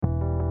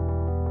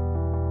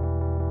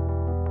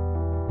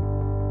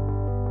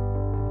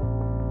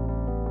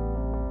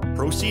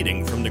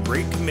Proceeding from the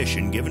Great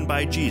Commission given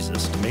by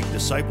Jesus to make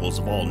disciples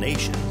of all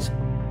nations,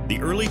 the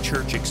early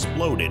church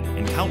exploded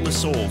and countless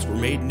souls were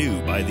made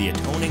new by the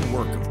atoning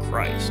work of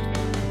Christ.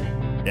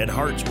 Dead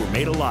hearts were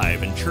made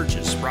alive and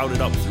churches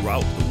sprouted up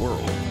throughout the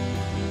world.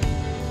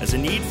 As a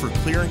need for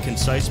clear and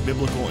concise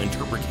biblical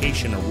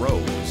interpretation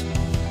arose,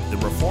 the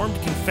Reformed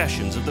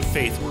confessions of the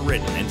faith were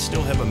written and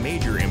still have a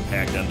major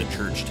impact on the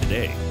church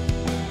today.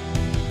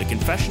 The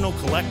Confessional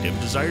Collective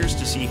desires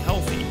to see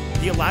healthy,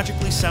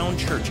 theologically sound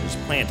churches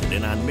planted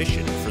and on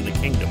mission for the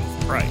kingdom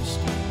of Christ.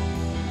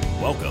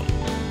 Welcome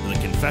to the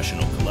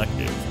Confessional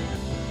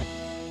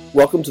Collective.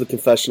 Welcome to the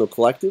Confessional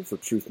Collective for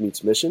Truth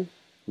Meets Mission.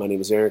 My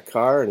name is Aaron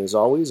Carr, and as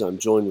always, I'm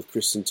joined with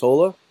Chris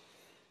Santola.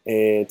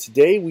 And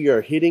today we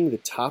are hitting the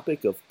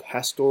topic of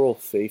pastoral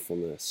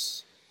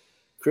faithfulness.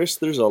 Chris,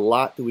 there's a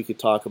lot that we could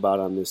talk about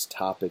on this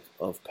topic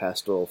of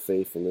pastoral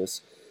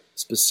faithfulness,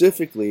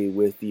 specifically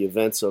with the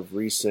events of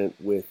recent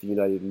with the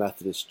United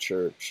Methodist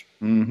Church.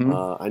 I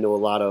know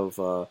a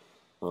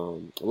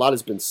lot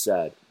has been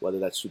said, whether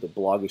that's through the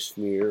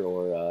blogosphere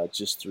or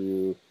just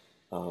through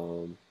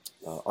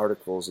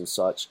articles and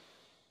such.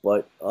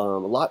 But a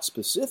lot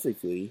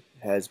specifically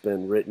has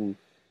been written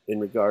in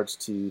regards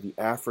to the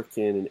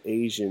African and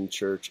Asian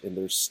church and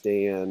their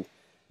stand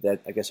that,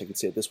 I guess I could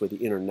say it this way,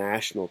 the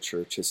international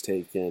church has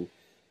taken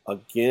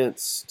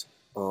against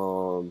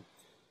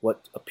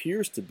what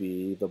appears to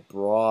be the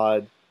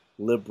broad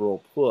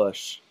liberal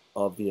push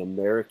of the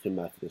American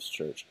Methodist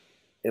Church.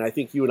 And I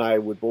think you and I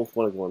would both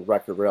want to go on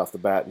record right off the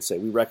bat and say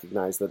we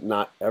recognize that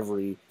not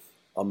every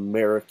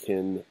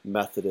American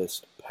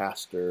Methodist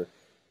pastor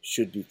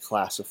should be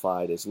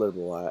classified as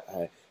liberal.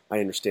 I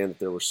understand that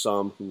there were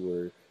some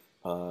who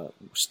were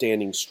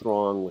standing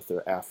strong with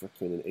their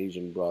African and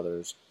Asian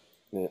brothers.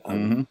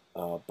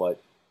 But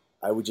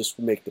I would just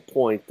make the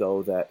point,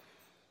 though, that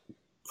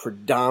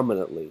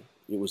predominantly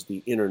it was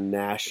the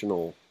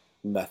International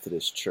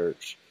Methodist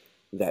Church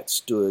that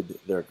stood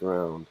their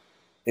ground.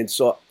 And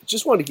so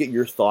just wanted to get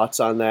your thoughts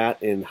on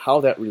that and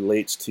how that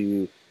relates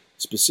to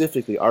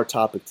specifically our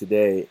topic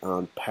today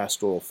on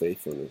pastoral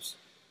faithfulness.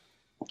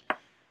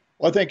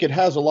 Well, I think it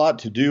has a lot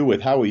to do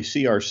with how we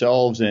see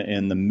ourselves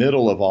in the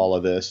middle of all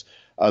of this.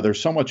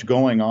 There's so much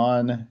going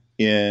on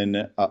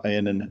in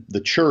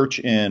the church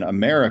in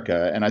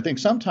America, and I think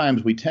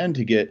sometimes we tend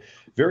to get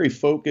very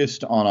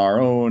focused on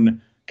our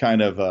own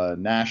kind of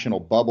national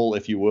bubble,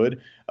 if you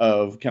would,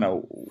 of kind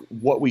of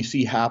what we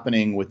see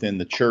happening within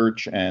the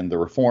church and the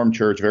Reformed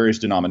Church, various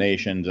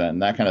denominations, and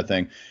that kind of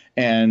thing.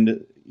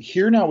 And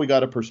here now we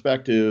got a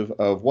perspective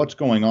of what's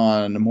going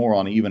on more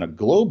on even a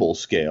global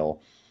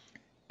scale,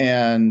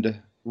 and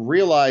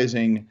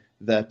realizing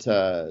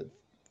that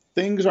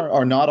things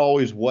are not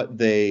always what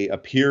they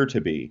appear to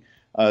be.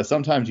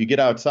 Sometimes you get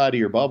outside of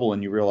your bubble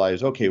and you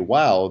realize, okay,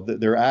 wow,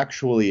 there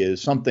actually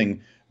is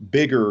something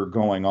bigger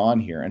going on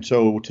here. And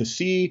so to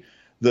see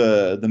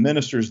the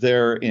ministers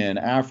there in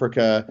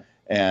Africa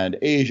and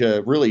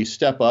Asia really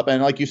step up,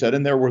 and like you said,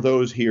 and there were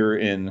those here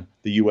in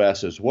the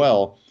U.S. as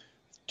well,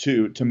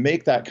 to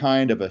make that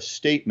kind of a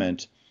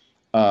statement,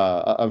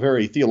 a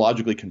very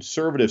theologically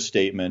conservative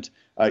statement,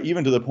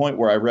 even to the point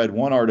where I read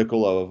one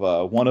article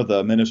of one of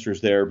the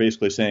ministers there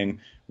basically saying,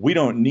 we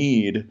don't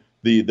need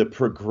the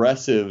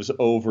progressives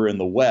over in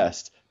the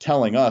West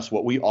telling us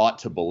what we ought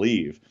to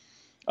believe.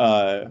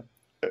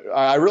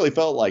 I really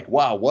felt like,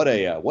 wow, what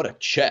a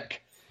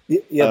check.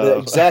 Yeah,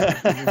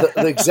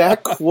 the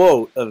exact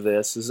quote of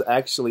this is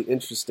actually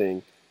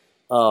interesting.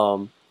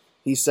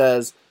 He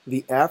says,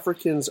 "The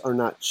Africans are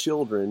not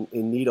children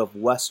in need of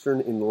Western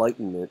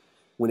enlightenment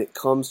when it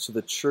comes to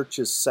the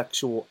church's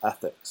sexual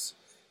ethics.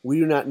 We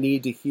do not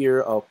need to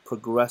hear a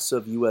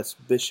progressive U.S.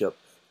 bishop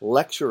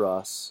lecture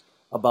us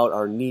about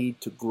our need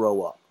to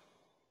grow up."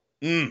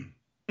 Man,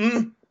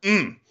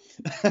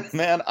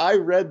 I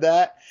read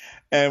that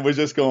and was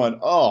just going,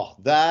 oh,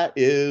 that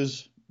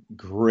is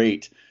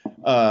great.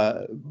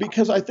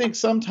 Because I think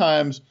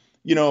sometimes,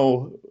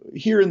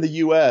 here in the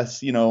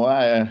U.S.,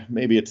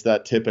 maybe it's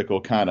that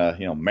typical kind of,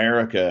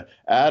 America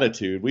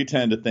attitude. We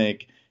tend to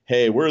think,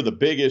 hey, we're the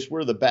biggest,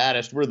 we're the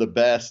baddest, we're the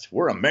best,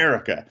 we're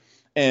America.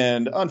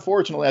 And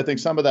unfortunately, I think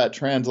some of that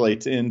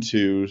translates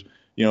into,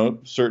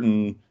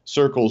 certain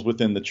circles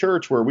within the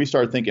church where we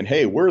start thinking,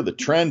 hey, we're the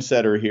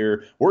trendsetter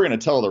here. We're going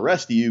to tell the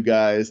rest of you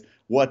guys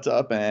what's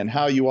up and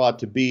how you ought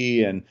to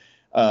be. And,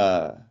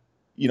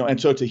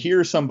 and so to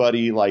hear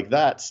somebody like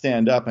that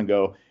stand up and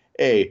go,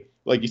 hey,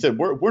 like you said,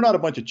 we're not a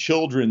bunch of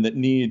children that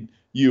need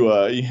you,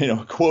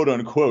 quote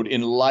unquote,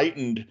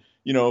 enlightened,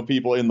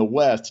 people in the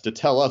West to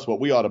tell us what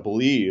we ought to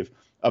believe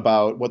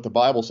about what the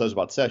Bible says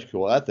about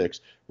sexual ethics.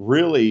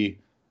 Really,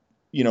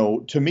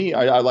 to me,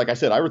 I like I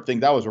said, I would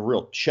think that was a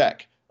real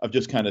check of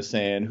just kind of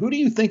saying, who do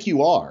you think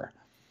you are?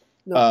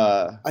 No,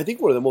 I think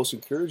one of the most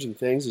encouraging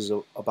things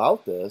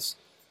about this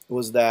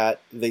was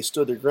that they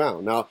stood their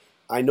ground. Now,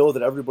 I know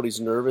that everybody's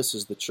nervous.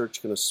 Is the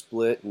church going to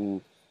split? And,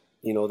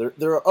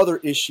 there are other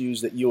issues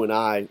that you and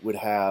I would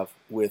have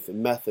with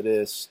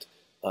Methodist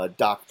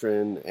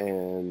doctrine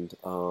and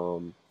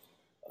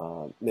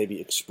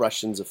maybe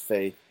expressions of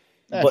faith.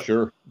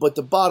 Sure. But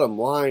the bottom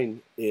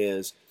line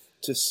is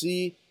to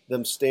see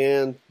them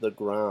stand the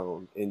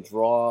ground and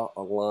draw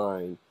a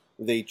line.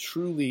 They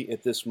truly,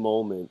 at this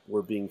moment,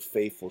 were being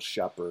faithful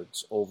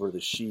shepherds over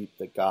the sheep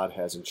that God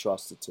has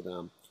entrusted to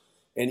them.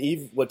 And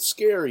even what's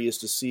scary is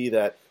to see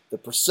that the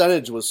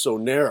percentage was so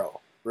narrow,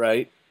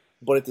 right?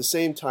 But at the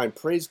same time,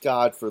 praise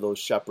God for those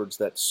shepherds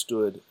that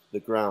stood the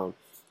ground.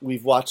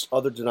 We've watched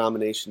other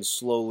denominations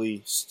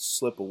slowly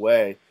slip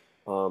away.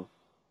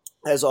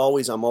 As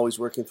always, I'm always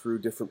working through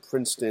different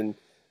Princeton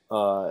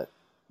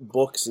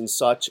books and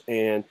such,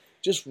 and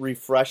just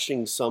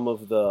refreshing some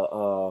of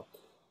the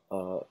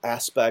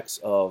aspects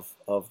of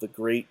the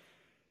great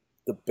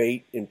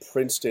debate in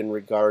Princeton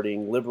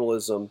regarding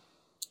liberalism.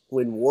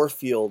 When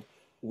Warfield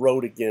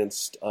wrote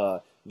against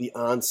the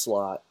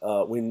onslaught,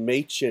 when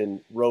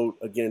Machen wrote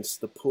against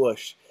the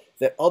push,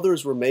 that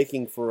others were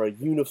making for a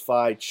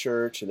unified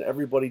church and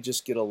everybody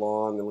just get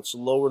along and let's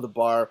lower the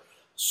bar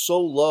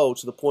so low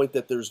to the point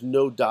that there's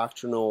no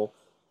doctrinal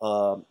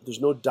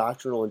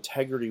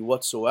integrity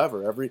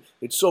whatsoever.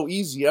 It's so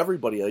easy,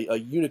 everybody, a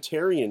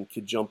Unitarian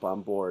could jump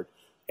on board.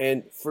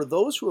 And for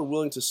those who are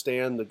willing to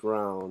stand the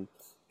ground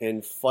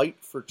and fight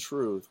for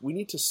truth, we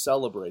need to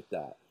celebrate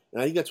that.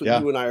 And I think that's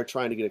what you and I are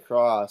trying to get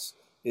across,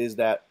 is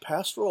that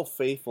pastoral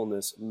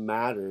faithfulness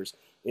matters.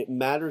 It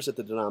matters at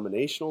the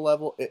denominational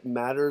level. It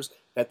matters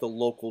at the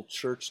local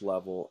church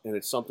level. And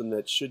it's something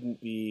that shouldn't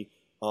be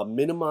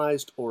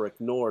minimized or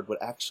ignored, but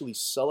actually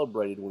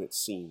celebrated when it's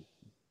seen.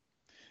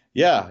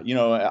 Yeah,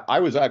 I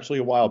was actually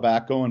a while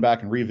back going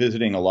back and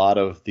revisiting a lot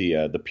of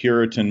the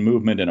Puritan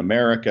movement in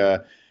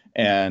America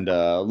and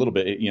a little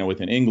bit,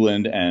 within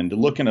England, and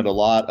looking at a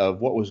lot of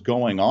what was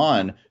going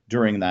on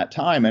during that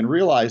time and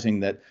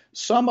realizing that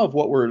some of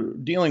what we're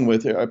dealing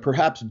with are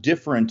perhaps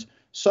different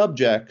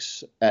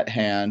subjects at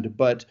hand,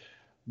 but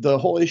the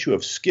whole issue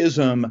of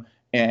schism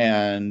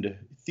and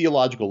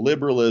theological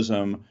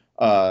liberalism,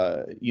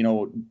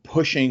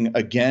 pushing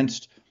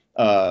against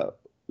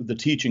the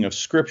teaching of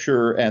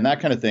Scripture and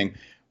that kind of thing,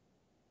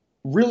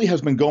 really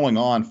has been going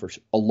on for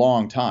a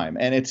long time.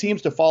 And it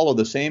seems to follow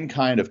the same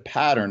kind of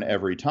pattern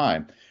every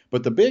time.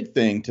 But the big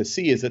thing to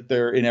see is that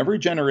there, in every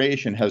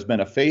generation, has been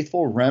a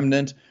faithful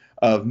remnant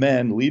of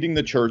men leading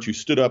the church who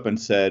stood up and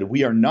said,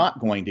 we are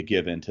not going to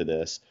give in to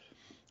this.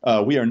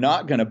 We are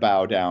not going to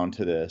bow down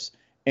to this.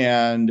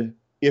 And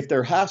if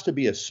there has to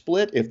be a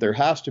split, if there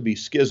has to be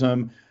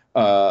schism,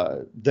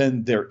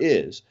 then there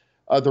is.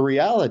 The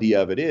reality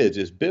of it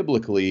is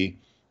biblically,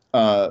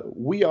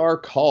 we are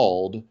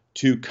called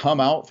to come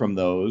out from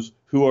those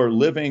who are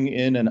living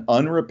in an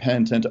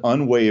unrepentant,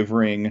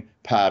 unwavering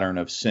pattern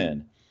of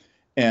sin.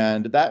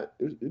 And that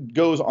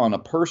goes on a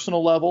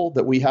personal level,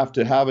 that we have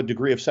to have a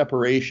degree of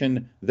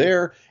separation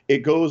there.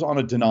 It goes on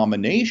a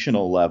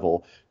denominational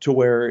level to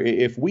where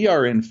if we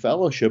are in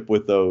fellowship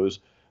with those,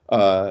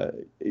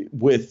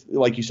 with,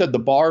 like you said, the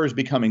bar is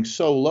becoming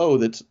so low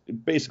that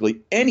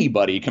basically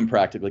anybody can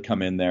practically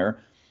come in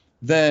there,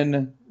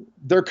 then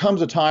there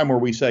comes a time where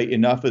we say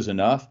enough is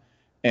enough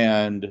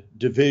and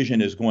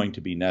division is going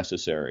to be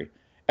necessary.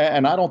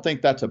 And I don't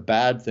think that's a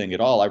bad thing at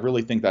all. I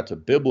really think that's a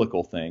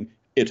biblical thing.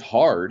 It's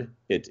hard,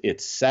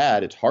 it's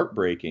sad, it's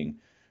heartbreaking,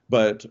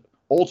 but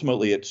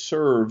ultimately it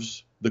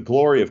serves the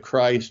glory of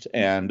Christ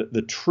and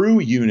the true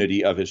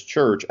unity of his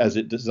church as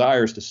it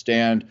desires to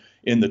stand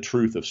in the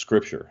truth of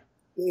Scripture.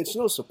 It's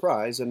no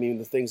surprise. I mean,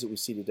 the things that we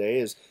see today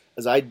is,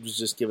 as I was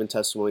just giving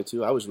testimony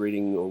to, I was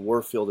reading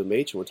Warfield and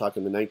Machen. We're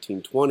talking the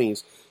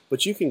 1920s,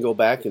 but you can go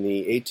back in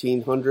the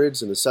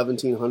 1800s and the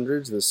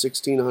 1700s and the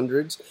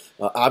 1600s.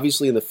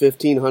 Obviously, in the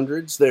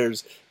 1500s,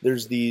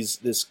 there's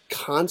this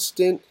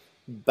constant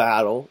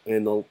battle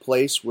and the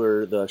place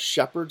where the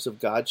shepherds of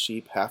God's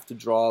sheep have to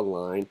draw a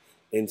line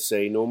and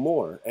say no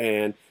more.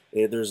 And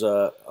there's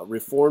a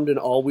reformed and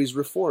always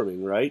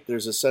reforming, right?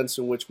 There's a sense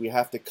in which we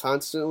have to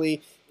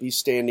constantly be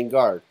standing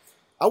guard.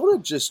 I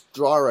want to just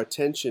draw our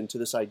attention to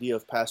this idea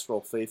of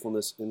pastoral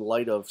faithfulness in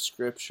light of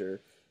Scripture.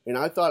 And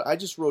I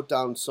just wrote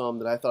down some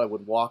that I thought I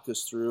would walk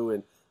us through,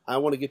 and I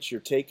want to get your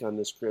take on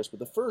this, Chris. But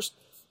the first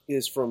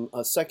is from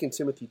 2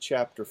 Timothy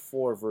chapter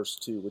 4, verse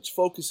 2, which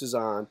focuses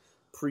on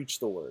preach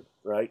the word,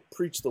 right?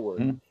 Preach the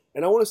word. Mm-hmm.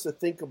 And I want us to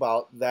think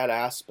about that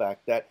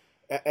aspect, that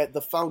at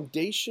the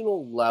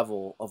foundational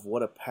level of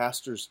what a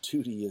pastor's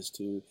duty is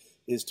to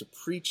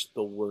preach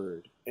the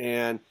word.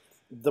 And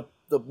the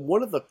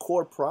one of the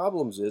core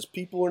problems is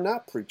people are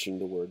not preaching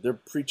the word. They're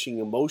preaching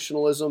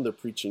emotionalism. They're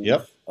preaching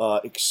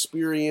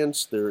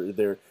experience.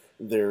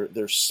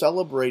 They're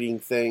celebrating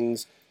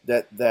things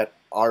that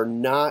are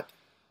not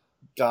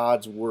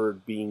God's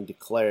word being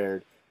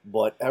declared,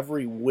 but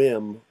every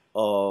whim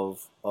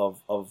of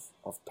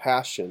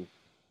passion,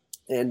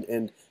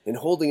 and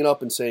holding it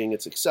up and saying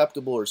it's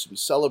acceptable or should be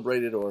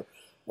celebrated or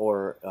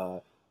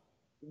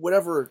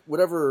whatever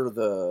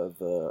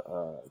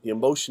the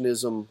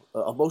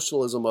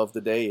emotionalism of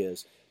the day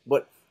is.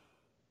 But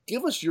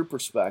give us your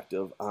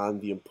perspective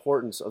on the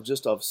importance of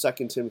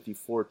 2 Timothy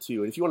 4:2.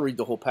 And if you want to read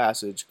the whole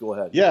passage, go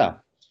ahead. Yeah.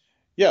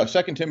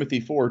 2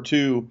 Timothy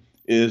 4:2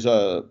 is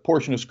a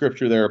portion of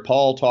Scripture there.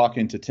 Paul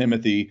talking to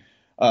Timothy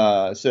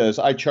says,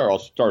 I'll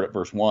start at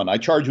verse 1. I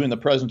charge you in the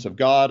presence of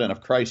God and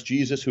of Christ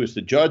Jesus, who is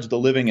to judge the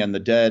living and the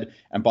dead,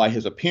 and by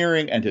his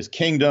appearing and his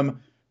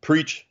kingdom,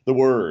 preach the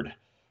word.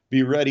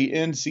 Be ready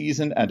in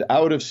season and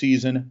out of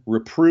season,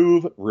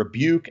 reprove,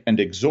 rebuke, and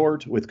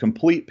exhort with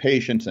complete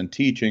patience and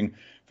teaching.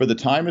 For the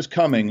time is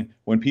coming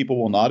when people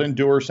will not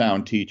endure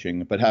sound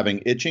teaching, but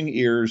having itching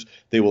ears,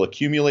 they will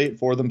accumulate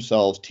for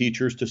themselves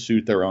teachers to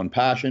suit their own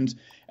passions,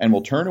 and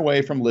will turn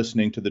away from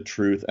listening to the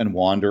truth and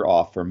wander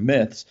off for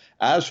myths.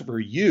 As for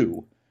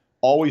you,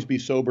 always be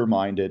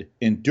sober-minded,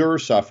 endure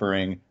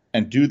suffering,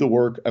 and do the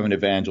work of an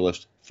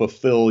evangelist.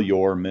 Fulfill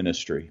your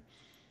ministry.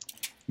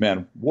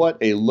 Man, what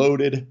a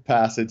loaded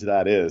passage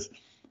that is.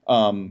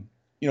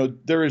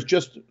 There is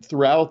just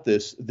throughout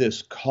this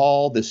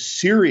call, this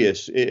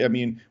serious,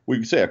 we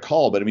could say a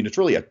call, but it's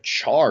really a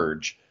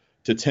charge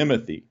to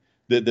Timothy,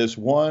 that this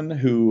one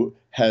who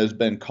has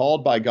been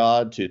called by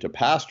God to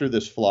pastor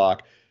this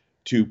flock,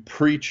 to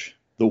preach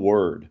the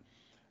word.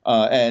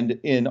 And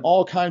in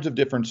all kinds of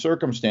different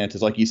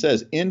circumstances, like he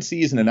says, in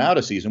season and out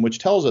of season, which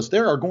tells us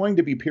there are going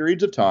to be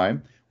periods of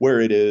time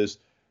where it is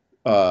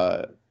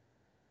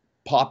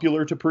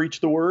popular to preach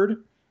the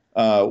word,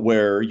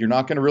 where you're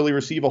not going to really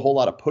receive a whole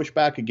lot of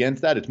pushback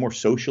against that. It's more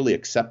socially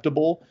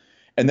acceptable.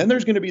 And then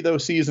there's going to be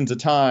those seasons of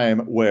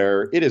time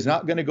where it is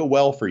not going to go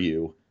well for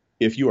you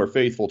if you are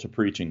faithful to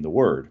preaching the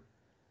word.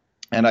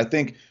 And I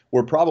think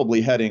we're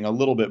probably heading a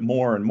little bit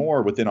more and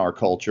more within our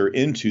culture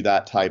into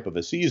that type of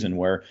a season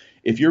where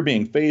if you're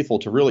being faithful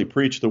to really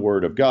preach the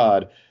word of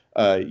God,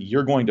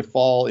 you're going to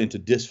fall into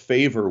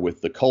disfavor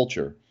with the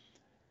culture.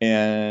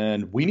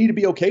 And we need to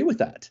be okay with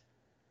that.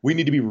 We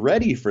need to be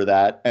ready for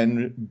that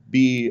and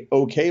be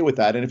okay with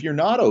that. And if you're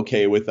not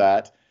okay with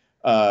that,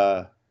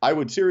 I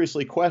would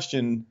seriously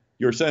question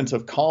your sense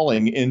of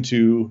calling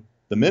into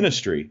the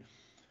ministry.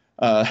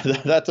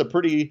 That's a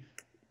pretty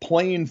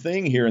plain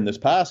thing here in this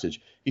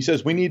passage. He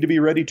says we need to be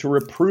ready to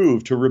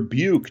reprove, to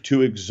rebuke,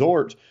 to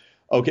exhort.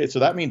 Okay, so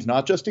that means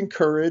not just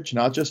encourage,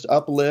 not just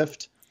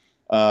uplift.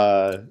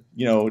 Definitely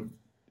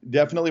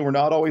we're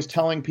not always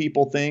telling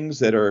people things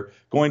that are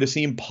going to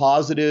seem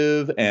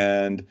positive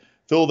and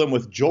fill them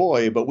with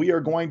joy, but we are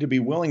going to be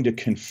willing to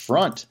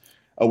confront.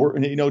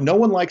 No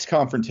one likes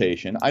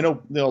confrontation. I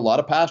know, a lot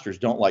of pastors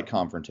don't like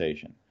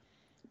confrontation,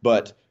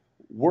 but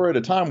we're at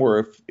a time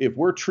where if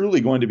we're truly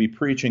going to be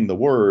preaching the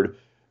word,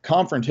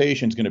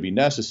 confrontation is going to be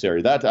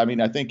necessary.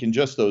 I think in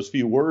just those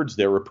few words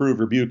there, reprove,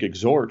 rebuke,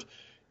 exhort,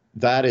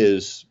 that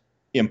is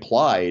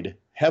implied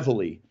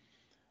heavily.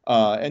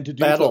 And to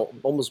do battle,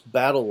 almost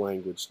battle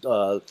language,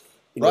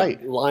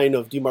 right? Line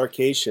of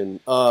demarcation.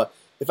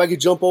 If I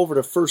could jump over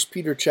to 1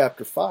 Peter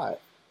chapter 5,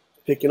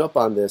 picking up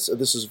on this,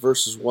 this is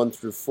verses 1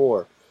 through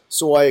 4.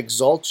 So I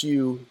exalt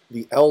you,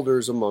 the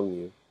elders among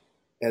you,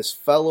 as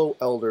fellow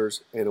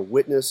elders and a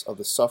witness of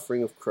the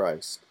suffering of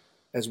Christ,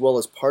 as well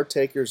as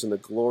partakers in the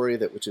glory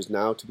that which is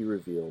now to be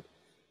revealed.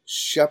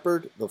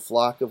 Shepherd the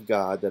flock of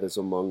God that is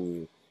among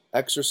you,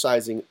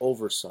 exercising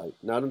oversight,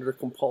 not under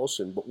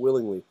compulsion, but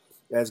willingly,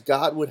 as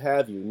God would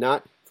have you,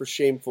 not for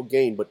shameful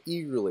gain, but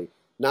eagerly,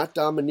 not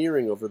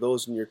domineering over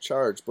those in your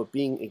charge, but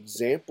being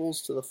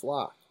examples to the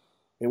flock.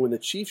 And when the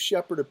chief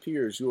shepherd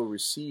appears, you will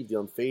receive the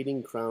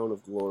unfading crown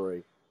of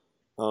glory.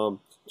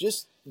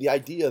 Just the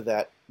idea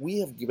that we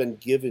have been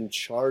given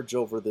charge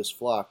over this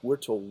flock. We're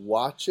to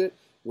watch it.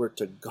 We're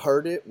to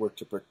guard it. We're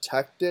to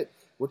protect it.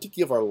 We're to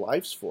give our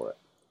lives for it.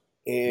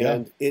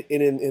 And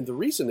the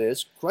reason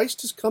is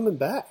Christ is coming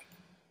back.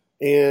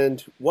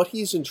 And what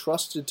he's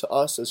entrusted to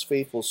us as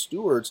faithful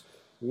stewards,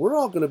 we're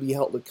all going to be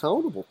held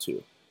accountable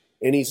to.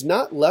 And he's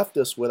not left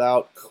us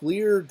without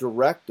clear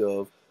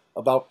directive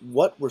about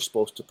what we're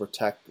supposed to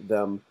protect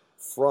them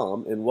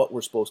from and what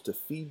we're supposed to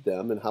feed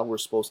them and how we're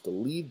supposed to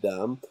lead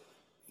them.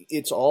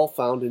 It's all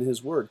found in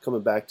his word,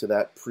 coming back to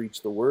that,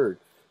 preach the word.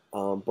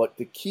 But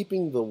the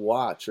keeping the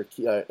watch, or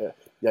the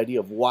idea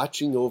of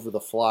watching over the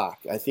flock,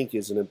 I think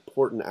is an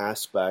important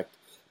aspect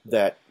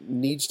that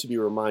needs to be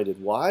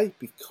reminded. Why?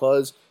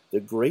 Because the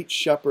great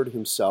shepherd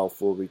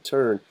himself will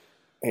return,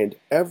 and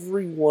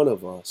every one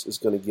of us is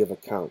going to give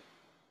account.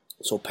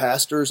 So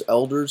pastors,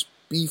 elders,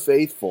 be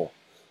faithful.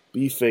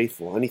 Be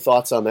faithful. Any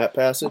thoughts on that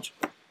passage?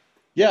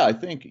 Yeah, I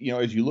think,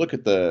 as you look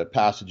at the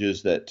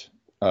passages that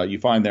you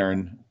find there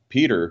in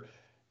Peter,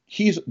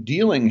 he's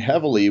dealing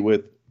heavily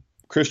with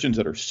Christians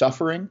that are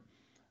suffering.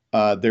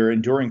 They're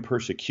enduring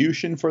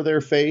persecution for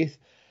their faith.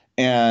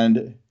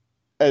 And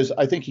as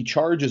I think he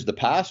charges the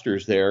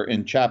pastors there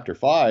in chapter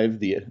 5,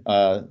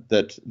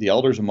 that the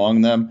elders among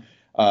them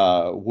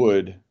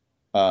would,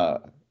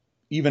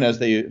 even as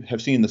they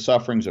have seen the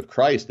sufferings of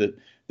Christ, that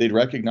they'd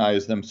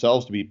recognize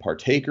themselves to be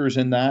partakers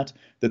in that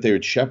they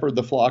would shepherd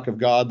the flock of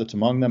God that's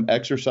among them,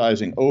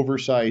 exercising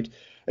oversight.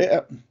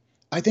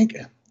 I think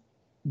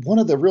one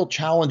of the real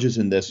challenges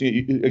in this,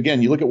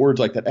 again, you look at words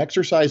like that,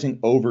 exercising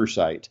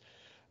oversight.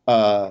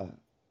 We're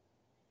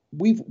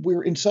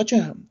in such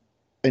an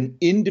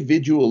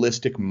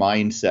individualistic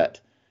mindset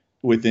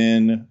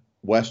within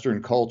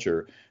Western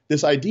culture.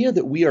 This idea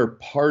that we are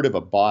part of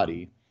a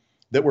body,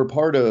 that we're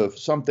part of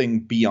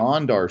something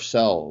beyond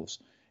ourselves,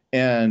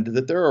 and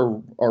that there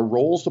are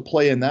roles to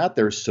play in that.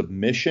 There's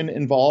submission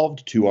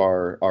involved to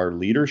our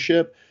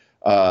leadership.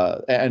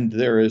 And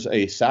there is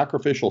a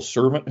sacrificial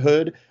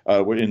servanthood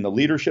in the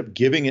leadership,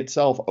 giving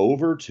itself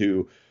over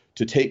to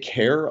take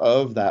care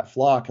of that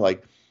flock.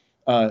 Like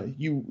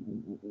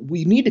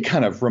we need to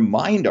kind of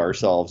remind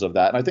ourselves of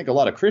that. And I think a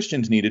lot of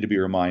Christians needed to be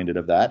reminded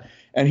of that.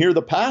 And here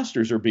the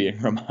pastors are being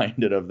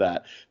reminded of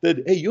that,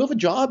 hey, you have a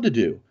job to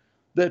do.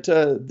 That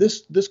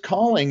this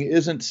calling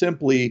isn't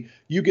simply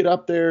you get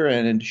up there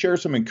and share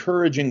some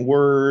encouraging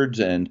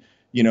words and,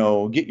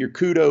 get your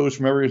kudos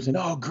from everyone saying,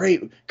 oh,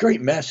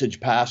 great message,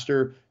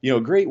 Pastor,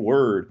 great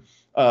word.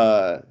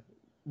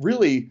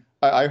 Really,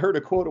 I heard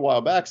a quote a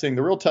while back saying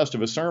the real test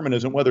of a sermon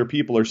isn't whether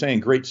people are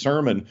saying great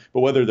sermon, but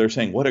whether they're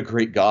saying what a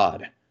great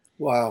God.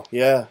 Wow.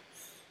 Yeah.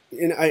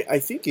 And I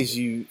think as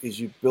you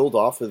build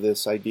off of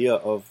this idea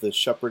of the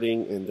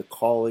shepherding and the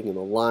calling and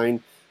the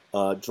line,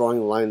 drawing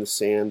the line in the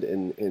sand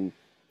and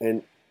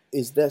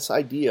is this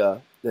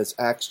idea that's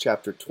Acts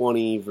chapter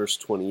 20, verse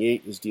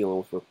 28 is dealing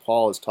with, where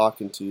Paul is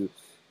talking to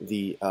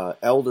the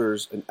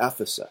elders in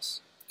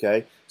Ephesus.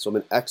 Okay, so I'm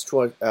in Acts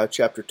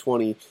chapter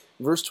 20,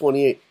 verse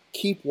 28.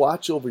 Keep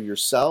watch over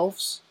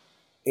yourselves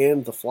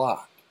and the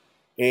flock.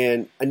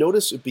 And I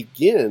notice it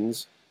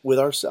begins with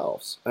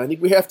ourselves. And I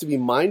think we have to be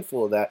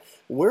mindful of that.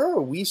 Where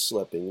are we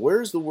slipping?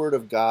 Where is the word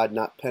of God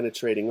not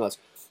penetrating us?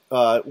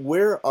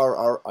 Where are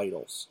our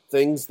idols?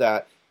 Things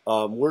that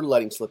we're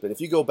letting slip in. If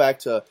you go back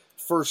to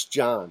 1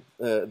 John,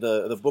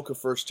 the book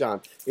of 1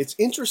 John, it's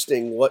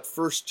interesting what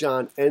 1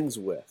 John ends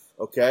with,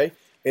 okay?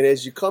 And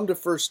as you come to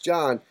 1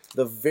 John,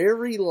 the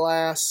very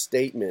last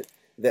statement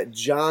that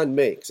John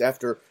makes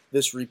after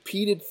this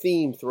repeated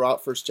theme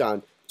throughout 1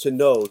 John, to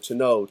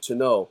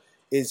know,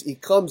 is he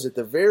comes at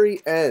the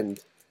very end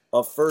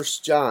of 1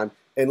 John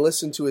and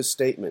listen to his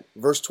statement.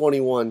 Verse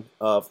 21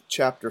 of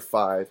chapter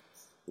 5,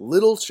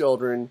 little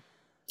children,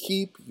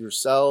 keep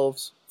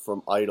yourselves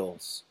from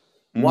idols.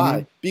 Mm-hmm.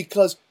 Why?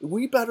 Because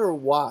we better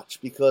watch,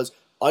 because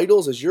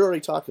idols, as you're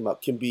already talking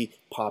about, can be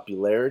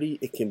popularity,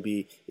 it can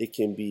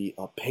be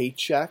a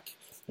paycheck,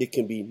 it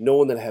can be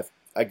knowing that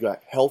I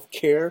got health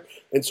care,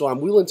 and so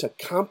I'm willing to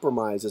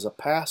compromise as a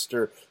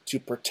pastor to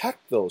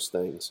protect those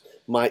things.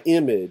 My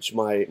image,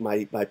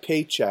 my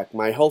paycheck,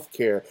 my health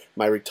care,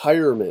 my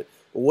retirement,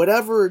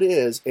 whatever it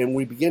is, and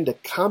we begin to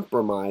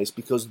compromise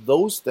because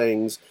those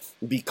things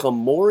become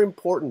more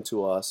important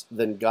to us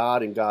than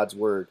God and God's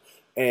word.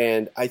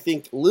 And I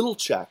think little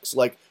checks,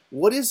 like,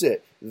 what is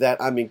it that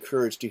I'm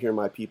encouraged to hear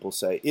my people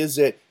say? Is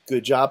it,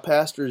 good job,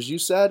 Pastor, as you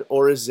said,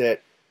 or is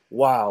it,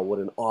 wow, what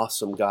an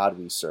awesome God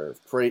we serve?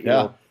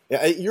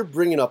 You're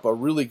bringing up a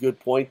really good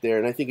point there,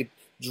 and I think it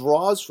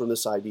draws from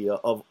this idea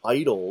of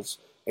idols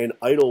and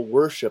idol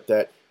worship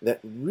that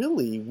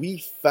really we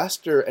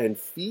fester and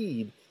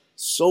feed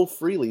so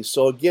freely.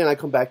 So again, I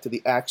come back to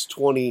the Acts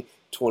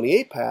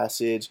 20:28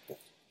 passage.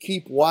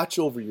 Keep watch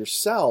over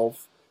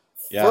yourself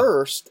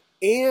first,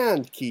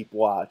 and keep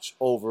watch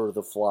over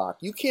the flock.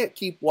 You can't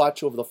keep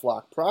watch over the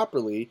flock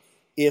properly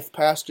if,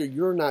 Pastor,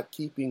 you're not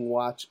keeping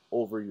watch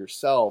over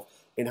yourself,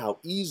 and how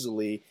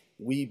easily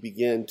we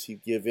begin to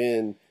give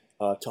in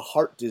to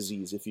heart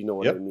disease, if you know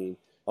what I mean,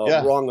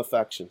 wrong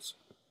affections.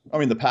 I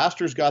mean, the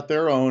pastor's got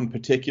their own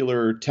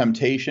particular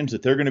temptations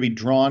that they're going to be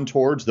drawn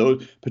towards,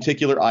 those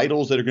particular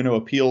idols that are going to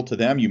appeal to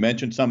them. You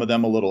mentioned some of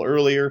them a little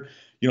earlier,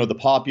 the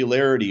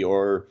popularity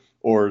or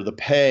the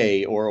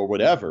pay or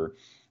whatever.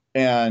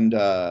 And,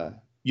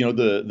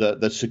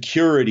 the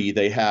security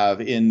they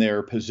have in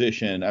their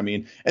position. I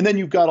mean, and then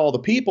you've got all the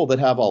people that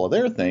have all of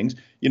their things,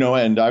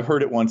 and I've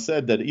heard it once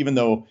said that even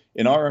though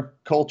in our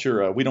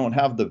culture we don't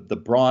have the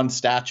bronze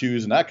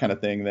statues and that kind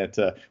of thing,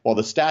 that while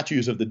the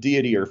statues of the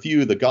deity are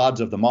few, the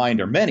gods of the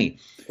mind are many.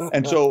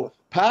 And so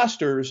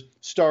pastors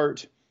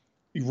start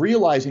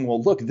realizing,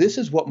 well, look, this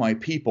is what my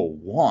people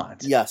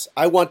want. Yes,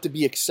 I want to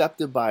be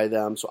accepted by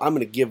them, so I'm going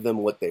to give them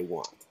what they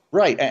want.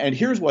 Right. And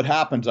here's what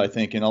happens, I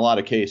think, in a lot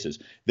of cases.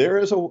 There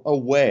is a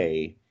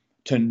way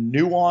to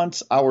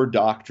nuance our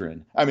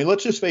doctrine. I mean,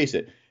 let's just face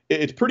it.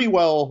 It's pretty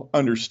well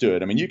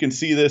understood. I mean, you can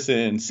see this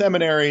in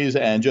seminaries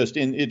and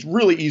it's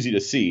really easy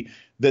to see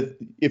that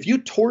if you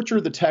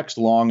torture the text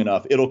long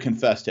enough, it'll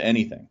confess to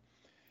anything.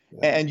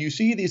 Yeah. And you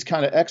see these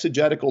kind of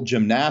exegetical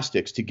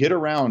gymnastics to get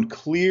around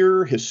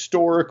clear,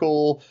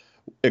 historical,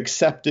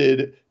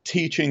 accepted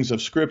teachings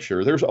of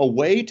Scripture. There's a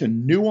way to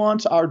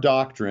nuance our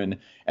doctrine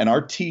and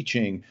our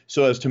teaching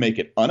so as to make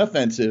it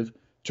unoffensive,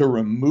 to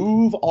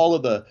remove all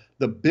of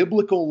the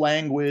biblical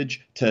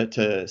language,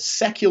 to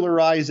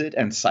secularize it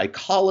and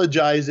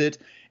psychologize it,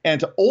 and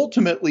to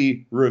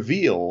ultimately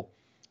reveal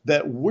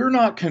that we're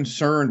not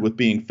concerned with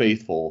being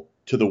faithful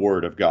to the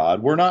Word of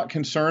God. We're not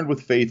concerned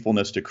with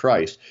faithfulness to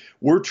Christ.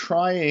 We're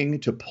trying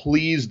to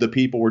please the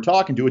people we're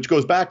talking to, which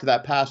goes back to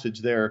that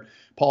passage there,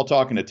 Paul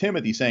talking to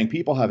Timothy, saying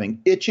people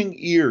having itching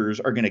ears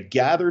are going to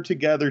gather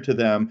together to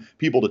them,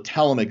 people to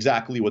tell them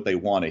exactly what they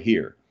want to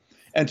hear.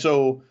 And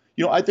so,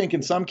 I think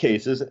in some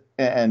cases,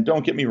 and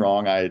don't get me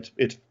wrong,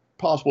 it's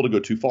possible to go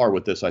too far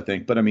with this, I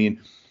think, but I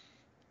mean,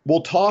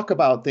 we'll talk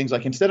about things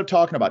like, instead of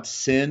talking about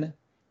sin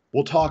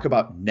we'll talk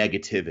about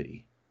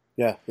negativity.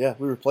 Yeah,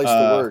 we replaced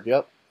the word.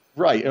 Yep.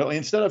 Right.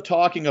 Instead of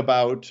talking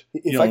about,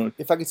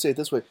 if I could say it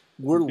this way,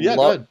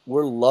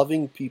 we're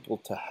loving people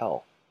to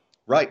hell.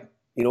 Right.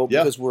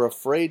 Because we're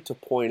afraid to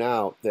point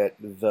out that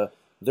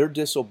their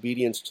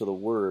disobedience to the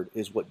word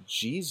is what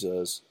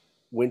Jesus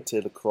went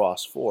to the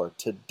cross for,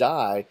 to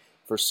die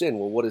for sin.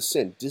 Well, what is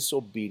sin?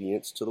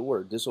 Disobedience to the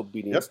word,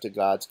 disobedience to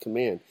God's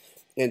command.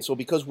 And so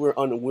because we're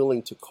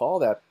unwilling to call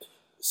that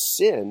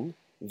sin,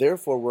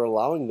 therefore we're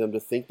allowing them to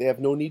think they have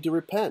no need to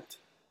repent.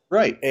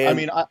 Right. Go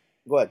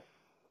ahead.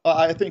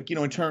 I think,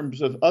 in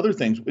terms of other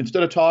things,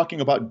 instead of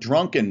talking about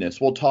drunkenness,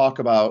 we'll talk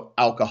about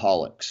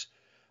alcoholics.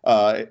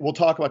 We'll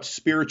talk about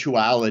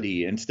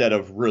spirituality instead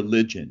of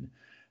religion.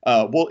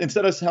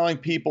 Instead of telling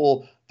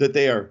people that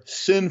they are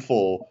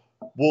sinful,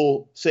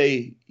 we'll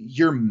say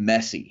you're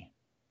messy.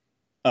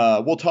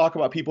 We'll talk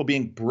about people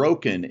being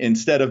broken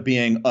instead of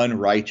being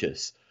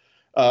unrighteous.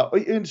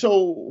 And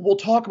so we'll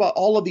talk about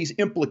all of these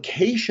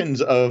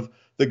implications of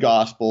the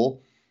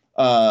gospel,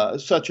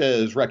 such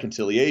as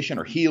reconciliation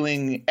or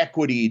healing,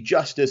 equity,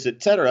 justice,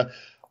 etc.,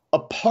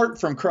 apart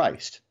from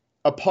Christ,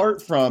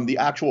 apart from the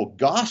actual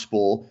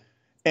gospel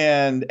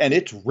and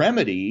its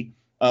remedy.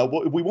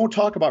 We won't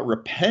talk about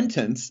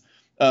repentance.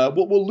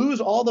 We'll lose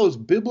all those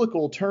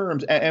biblical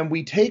terms, and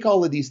we take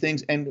all of these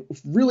things and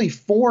really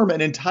form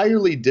an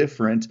entirely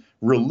different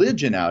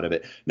religion out of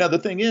it. Now, the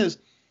thing is,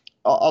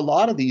 a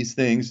lot of these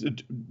things,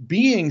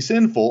 being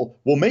sinful,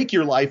 will make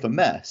your life a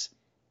mess,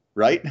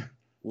 right?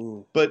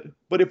 Mm. But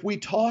if we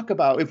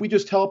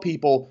just tell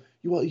people,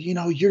 well,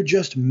 you're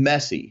just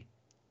messy.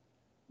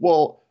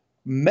 Well,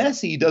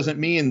 messy doesn't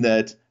mean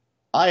that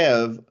I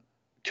have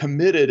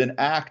committed an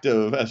act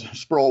of, as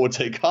Sproul would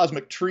say,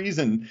 cosmic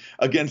treason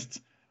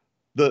against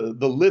the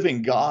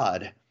living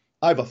God.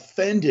 I've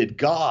offended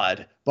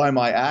God by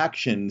my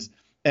actions,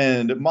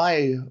 and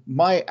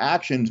my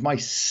actions, my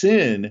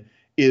sin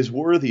is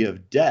worthy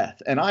of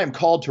death. And I am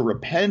called to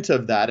repent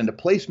of that and to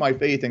place my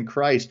faith in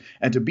Christ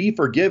and to be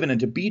forgiven and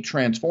to be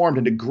transformed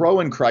and to grow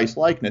in Christ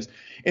likeness.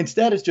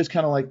 Instead, it's just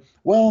kind of like,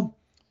 well,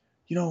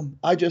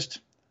 I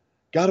just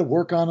got to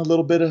work on a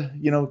little bit of,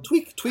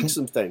 tweak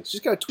some things.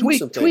 Just got to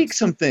tweak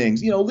some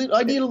things.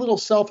 I need a little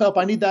self-help.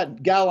 I need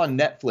that gal on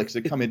Netflix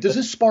to come in. Does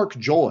this spark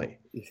joy?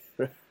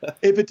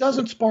 If it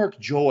doesn't spark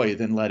joy,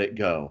 then let it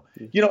go.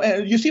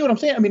 And you see what I'm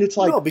saying? I mean, it's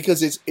like, no,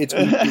 because it's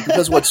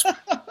because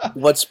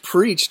what's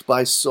preached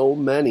by so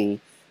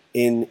many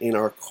in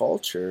our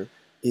culture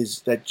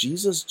is that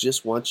Jesus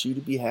just wants you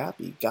to be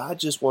happy. God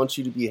just wants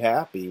you to be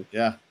happy.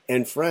 Yeah.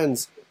 And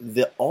friends,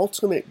 the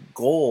ultimate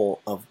goal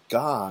of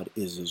God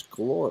is His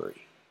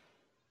glory.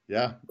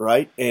 Yeah.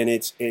 Right? And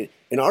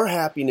and our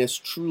happiness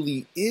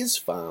truly is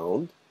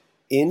found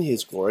in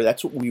His glory.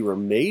 That's what we were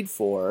made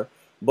for.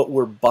 But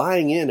we're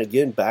buying in,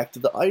 again, back to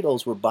the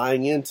idols, we're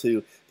buying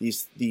into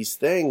these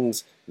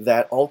things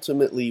that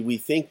ultimately we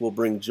think will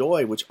bring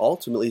joy, which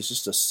ultimately is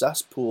just a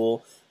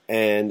cesspool,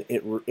 and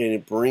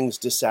it brings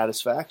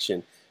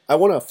dissatisfaction. I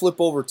want to flip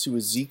over to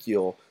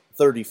Ezekiel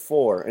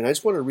 34, and I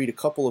just want to read a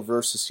couple of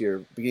verses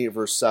here, beginning at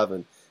verse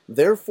 7.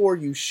 Therefore,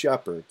 you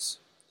shepherds,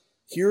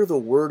 hear the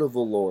word of the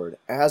Lord.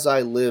 As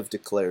I live,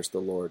 declares the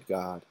Lord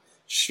God.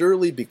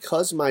 Surely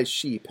because my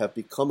sheep have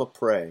become a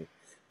prey,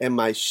 and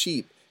my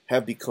sheep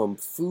have become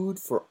food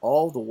for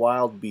all the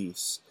wild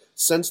beasts,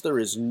 since there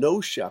is no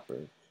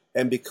shepherd,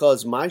 and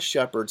because my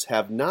shepherds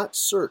have not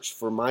searched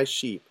for my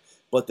sheep,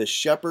 but the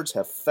shepherds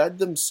have fed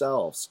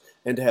themselves,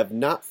 and have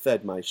not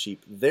fed my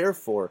sheep.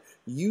 Therefore,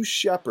 you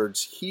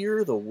shepherds,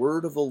 hear the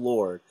word of the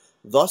Lord.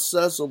 Thus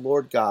says the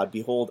Lord God,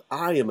 behold,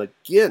 I am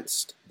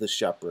against the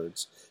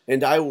shepherds,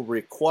 and I will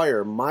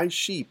require my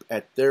sheep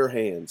at their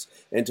hands,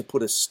 and to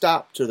put a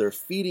stop to their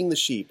feeding the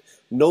sheep.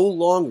 No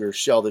longer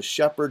shall the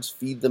shepherds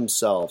feed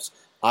themselves.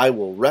 I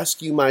will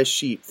rescue my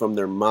sheep from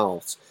their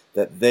mouths,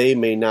 that they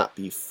may not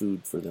be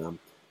food for them.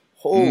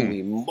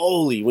 Holy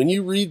moly, when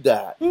you read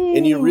that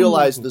and you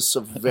realize the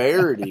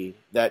severity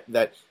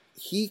that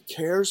He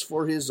cares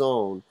for His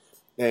own,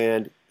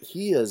 and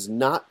He is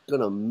not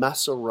going to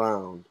mess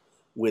around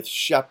with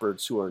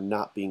shepherds who are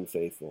not being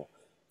faithful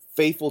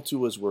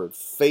to His word,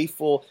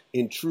 faithful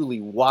in truly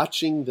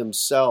watching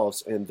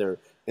themselves and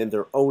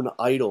their own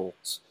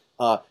idols.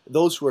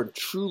 Those who are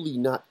truly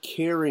not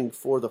caring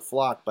for the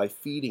flock by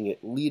feeding it,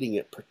 leading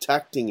it,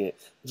 protecting it,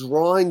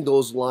 drawing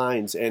those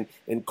lines and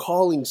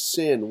calling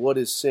sin what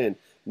is sin.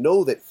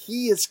 Know that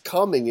He is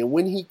coming, and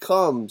when He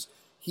comes,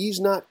 He's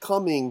not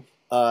coming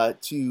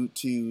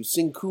to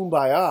sing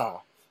kumbaya.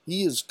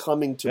 He is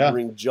coming to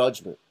bring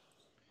judgment.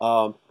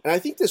 And I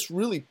think this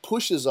really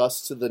pushes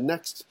us to the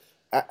next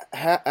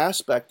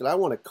aspect that I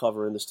want to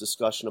cover in this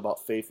discussion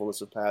about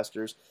faithfulness of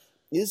pastors,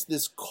 is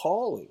this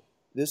calling.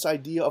 This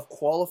idea of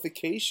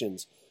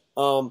qualifications.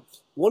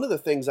 One of the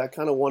things I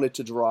kind of wanted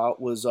to draw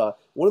out was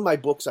one of my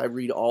books I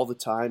read all the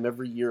time.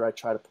 Every year I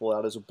try to pull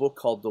out is a book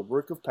called The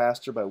Work of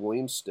Pastor by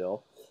William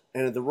Still.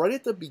 And right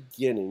at the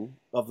beginning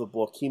of the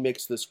book, he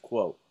makes this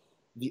quote: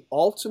 "The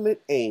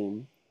ultimate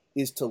aim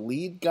is to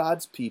lead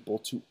God's people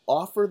to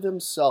offer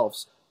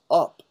themselves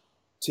up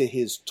to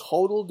his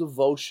total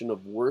devotion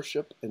of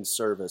worship and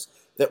service.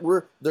 That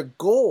their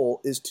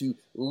goal is to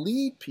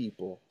lead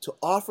people to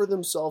offer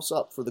themselves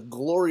up for the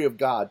glory of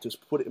God, to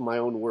put it in my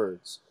own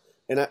words.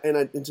 And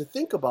to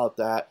think about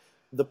that,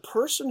 the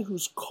person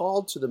who's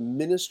called to the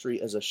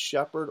ministry as a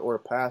shepherd or a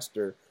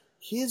pastor,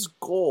 his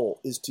goal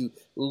is to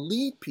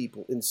lead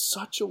people in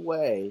such a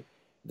way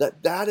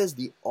that that is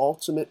the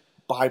ultimate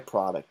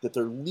byproduct, that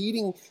they're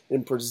leading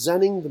and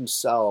presenting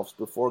themselves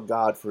before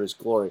God for his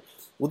glory.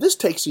 Well, this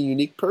takes a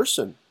unique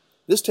person.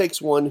 This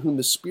takes one whom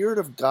the Spirit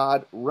of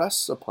God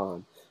rests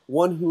upon,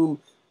 one whom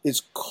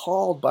is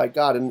called by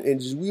God. And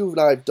as you and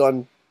I have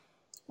done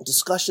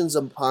discussions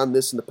upon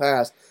this in the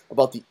past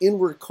about the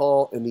inward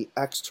call and the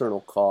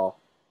external call.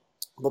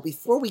 But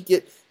before we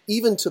get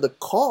even to the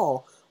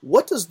call,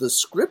 what does the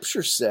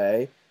Scripture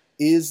say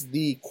is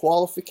the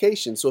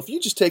qualification? So if you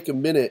just take a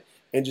minute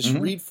and just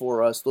read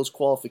for us those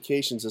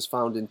qualifications as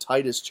found in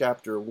Titus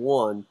chapter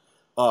 1,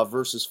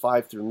 verses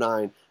 5 through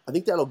 9, I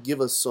think that'll give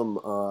us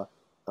at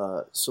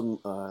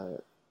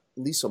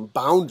least some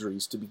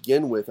boundaries to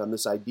begin with on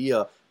this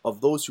idea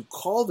of those who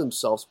call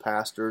themselves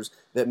pastors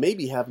that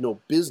maybe have no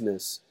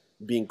business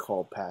being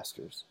called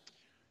pastors.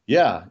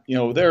 Yeah,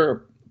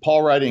 there,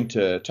 Paul writing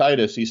to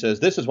Titus, he says,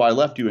 "This is why I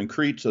left you in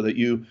Crete, so that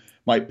you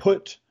might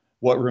put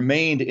what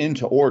remained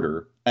into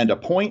order and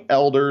appoint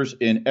elders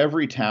in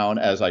every town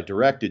as I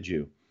directed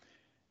you."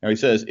 Now he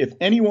says, "If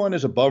anyone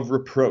is above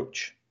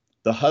reproach,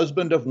 the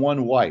husband of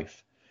one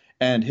wife,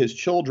 and his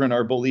children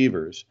are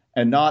believers,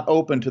 and not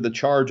open to the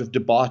charge of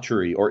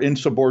debauchery or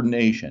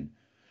insubordination,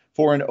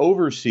 for an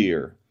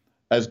overseer,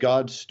 as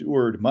God's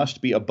steward,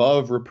 must be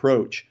above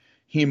reproach.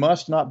 He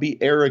must not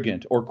be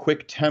arrogant or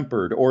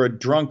quick-tempered or a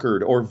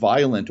drunkard or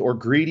violent or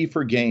greedy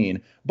for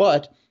gain,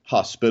 but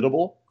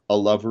hospitable, a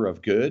lover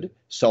of good,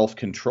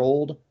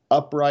 self-controlled,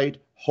 upright,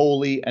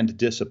 holy, and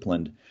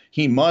disciplined.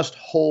 He must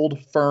hold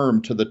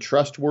firm to the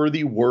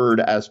trustworthy word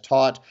as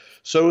taught,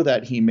 so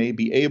that he may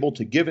be able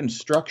to give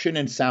instruction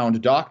in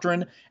sound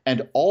doctrine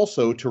and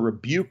also to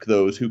rebuke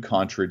those who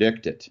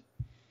contradict it."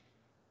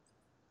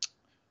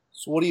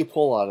 So what do you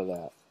pull out of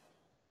that?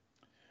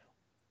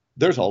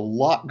 There's a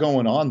lot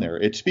going on there.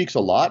 It speaks a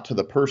lot to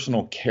the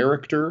personal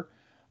character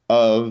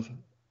of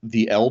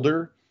the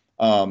elder.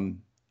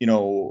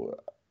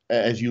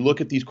 As you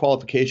look at these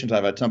qualifications,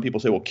 I've had some people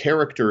say, well,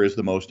 character is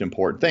the most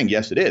important thing.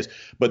 Yes, it is.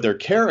 But their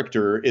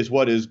character is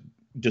what is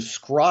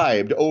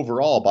described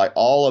overall by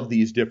all of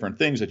these different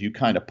things. If you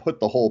kind of put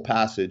the whole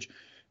passage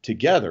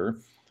together,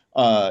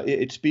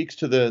 it speaks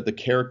to the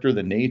character,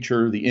 the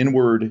nature, the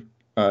inward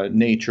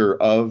nature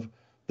of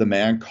the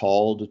man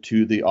called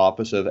to the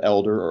office of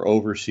elder or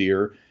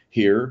overseer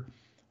here.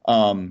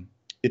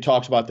 It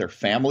talks about their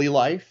family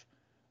life.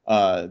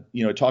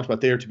 It talks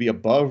about they are to be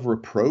above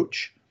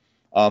reproach,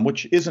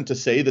 which isn't to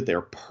say that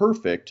they're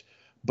perfect,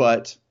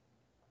 but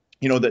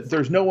that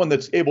there's no one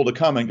that's able to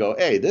come and go,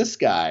 "Hey, this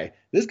guy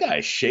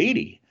is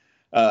shady."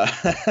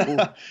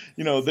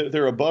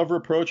 They're above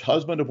reproach,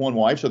 husband of one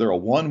wife, so they're a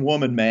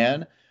one-woman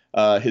man.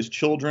 His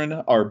children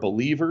are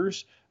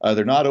believers.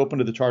 They're not open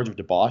to the charge of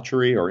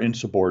debauchery or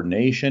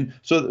insubordination.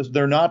 So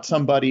they're not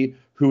somebody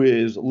who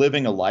is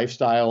living a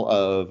lifestyle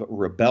of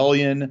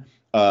rebellion.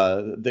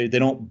 They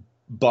don't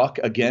buck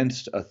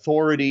against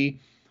authority.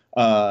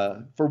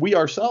 For we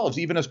ourselves,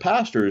 even as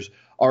pastors,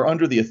 are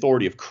under the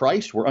authority of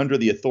Christ. We're under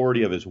the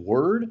authority of his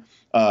word.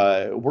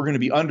 We're going to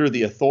be under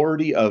the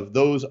authority of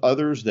those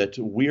others that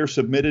we are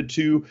submitted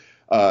to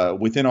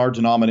within our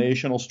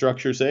denominational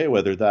structure, say,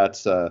 whether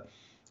that's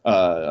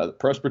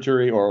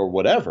presbytery or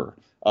whatever,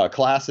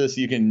 classis,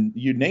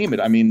 you name it.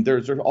 I mean,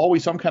 there's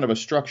always some kind of a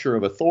structure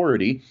of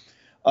authority.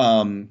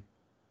 And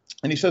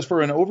he says,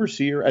 for an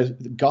overseer as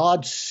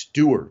God's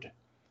steward.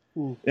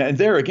 And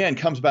there again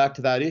comes back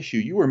to that issue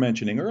you were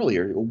mentioning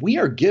earlier. We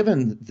are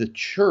given the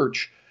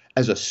church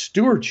as a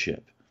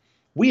stewardship.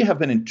 We have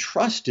been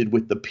entrusted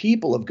with the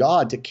people of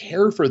God to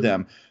care for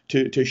them,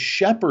 to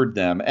shepherd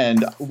them.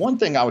 And one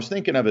thing I was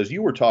thinking of as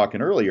you were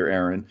talking earlier,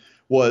 Aaron,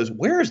 was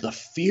where is the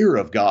fear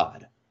of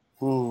God?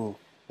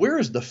 Where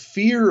is the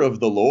fear of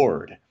the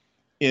Lord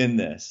in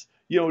this?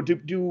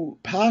 Do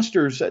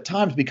pastors at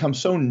times become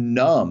so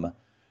numb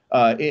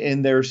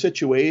in their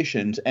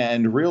situations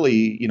and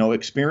really,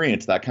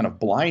 experience that kind of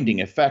blinding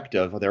effect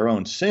of their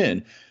own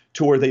sin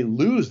to where they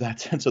lose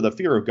that sense of the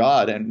fear of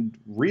God and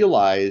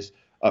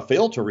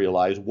fail to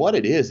realize what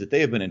it is that they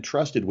have been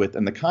entrusted with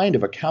and the kind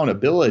of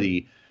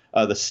accountability,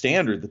 the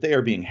standard that they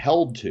are being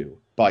held to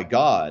by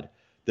God,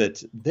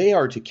 that they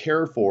are to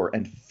care for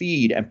and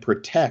feed and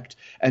protect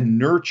and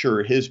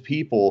nurture his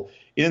people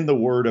in the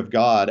word of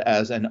God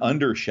as an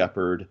under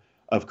shepherd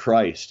of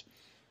Christ.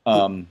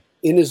 In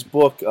his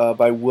book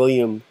by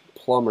William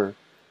Plummer,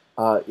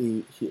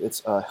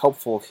 it's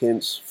Helpful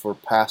Hints for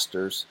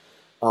Pastors.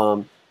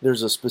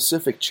 There's a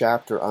specific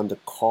chapter on the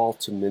call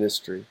to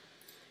ministry.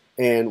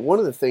 And one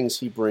of the things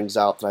he brings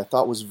out that I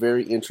thought was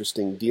very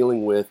interesting,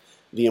 dealing with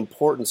the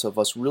importance of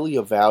us really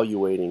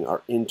evaluating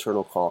our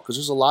internal call. Because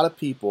there's a lot of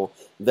people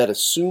that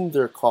assume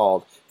they're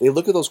called. They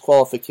look at those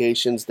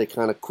qualifications, they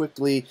kind of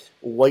quickly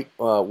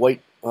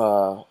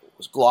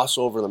gloss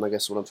over them, I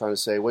guess is what I'm trying to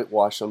say,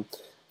 whitewash them,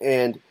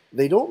 and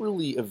they don't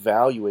really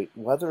evaluate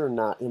whether or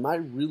not, am I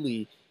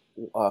really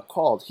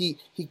called? He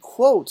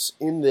quotes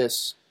in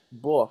this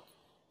book,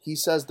 he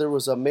says there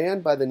was a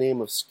man by the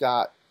name of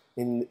Scott,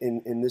 and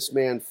this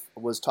man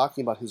was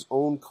talking about his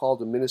own call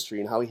to ministry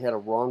and how he had a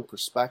wrong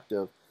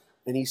perspective.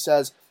 And he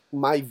says,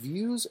 my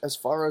views, as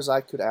far as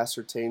I could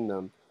ascertain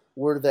them,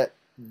 were that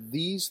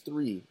these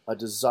three, a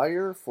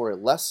desire for a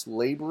less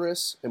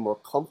laborious and more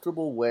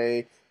comfortable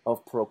way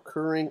of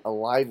procuring a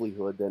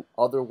livelihood than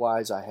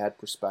otherwise I had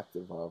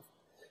perspective of,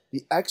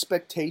 the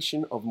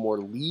expectation of more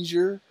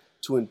leisure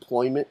to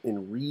employment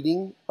in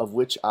reading, of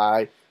which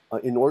I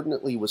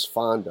inordinately was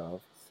fond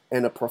of,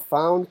 and a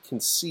profound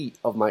conceit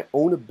of my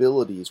own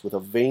abilities with a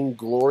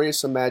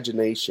vainglorious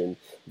imagination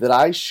that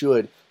I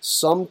should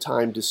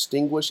sometime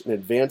distinguish and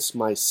advance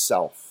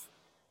myself.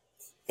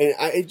 And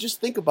I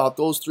just think about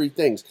those three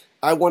things.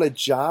 I want a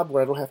job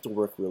where I don't have to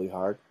work really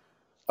hard.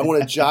 I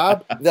want a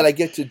job that I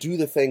get to do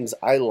the things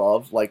I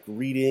love, like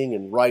reading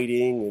and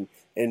writing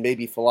and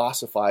maybe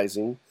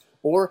philosophizing.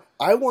 Or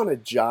I want a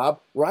job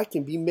where I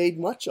can be made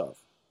much of.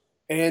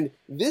 And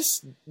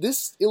this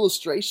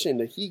illustration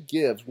that he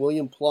gives,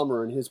 William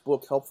Plummer, in his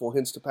book Helpful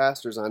Hints to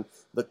Pastors on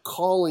the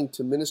calling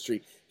to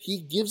ministry, he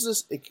gives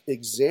us an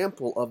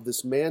example of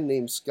this man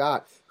named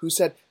Scott who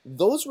said,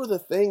 those were the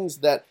things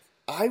that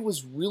I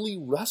was really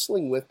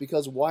wrestling with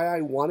because why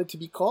I wanted to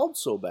be called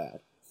so bad.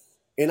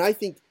 And I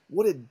think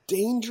what a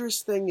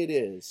dangerous thing it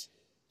is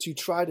to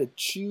try to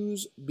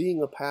choose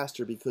being a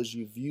pastor because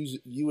you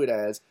view it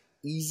as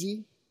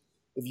easy.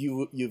 If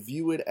you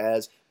view it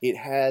as it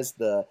has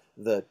the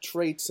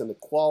traits and the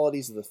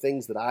qualities of the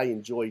things that I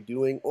enjoy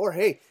doing, or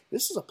hey,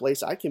 this is a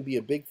place I can be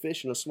a big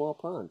fish in a small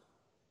pond.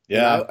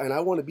 Yeah. And I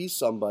want to be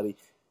somebody.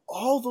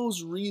 All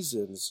those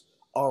reasons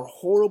are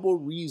horrible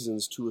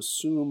reasons to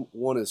assume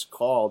one is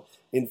called.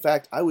 In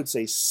fact, I would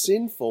say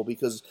sinful,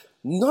 because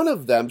none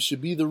of them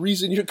should be the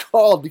reason you're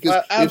called.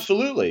 Because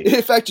absolutely.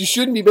 In fact, you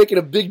shouldn't be making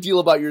a big deal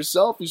about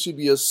yourself. You should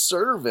be a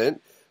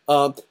servant.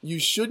 You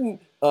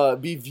shouldn't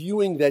be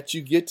viewing that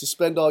you get to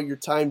spend all your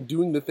time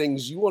doing the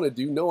things you want to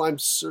do. No, I'm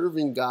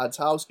serving God's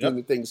house, doing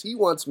the things he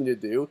wants me to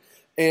do.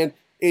 And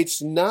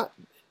it's not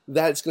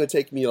that it's going to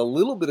take me a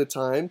little bit of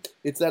time.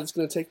 It's that it's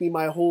going to take me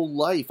my whole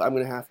life. I'm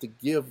going to have to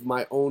give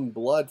my own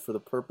blood for the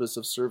purpose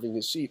of serving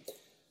his sheep.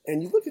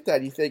 And you look at that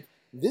and you think,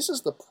 this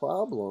is the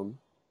problem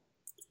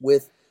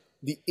with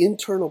the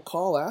internal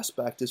call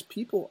aspect, is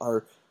people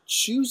are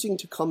choosing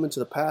to come into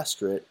the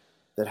pastorate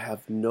that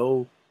have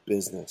no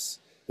business.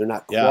 They're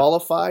not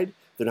qualified.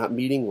 They're not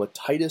meeting what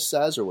Titus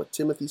says or what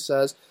Timothy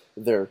says.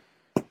 Their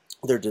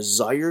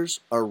desires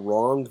are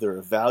wrong. They're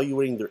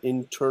evaluating their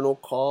internal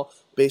call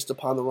based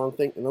upon the wrong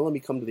thing. And then let me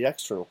come to the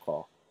external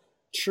call.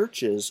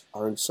 Churches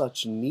are in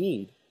such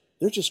need,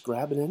 they're just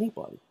grabbing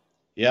anybody.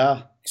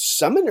 Yeah.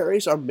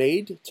 Seminaries are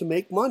made to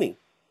make money.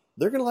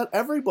 They're going to let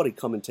everybody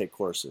come and take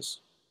courses,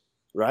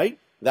 right?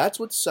 That's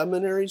what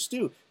seminaries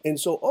do. And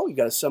so, you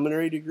got a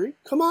seminary degree?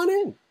 Come on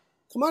in.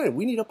 Come on in.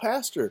 We need a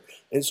pastor.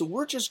 And so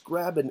we're just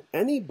grabbing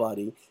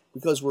anybody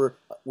because we're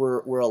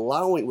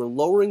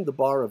lowering the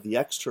bar of the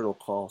external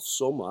call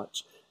so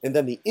much. And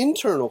then the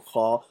internal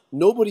call,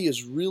 nobody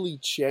is really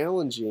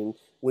challenging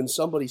when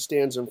somebody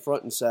stands in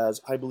front and says,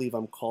 I believe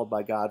I'm called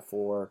by God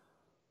for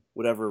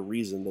whatever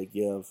reason they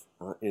give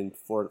in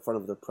front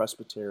of their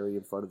presbytery,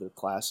 in front of their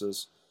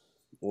classes,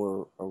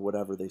 or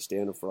whatever they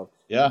stand in front of.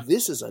 Yeah.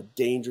 This is a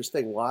dangerous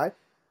thing. Why?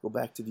 Go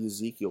back to the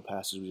Ezekiel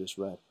passage we just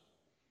read.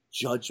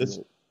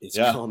 Judgment is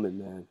coming,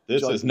 man.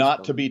 This is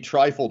not to be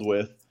trifled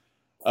with.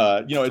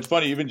 It's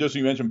funny, even just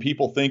you mentioned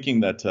people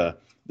thinking that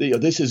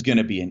this is going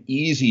to be an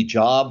easy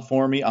job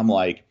for me. I'm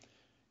like,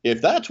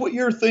 if that's what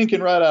you're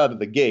thinking right out of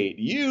the gate,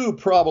 you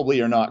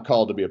probably are not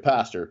called to be a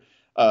pastor,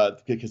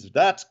 because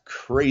that's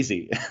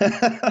crazy.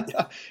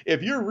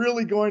 If you're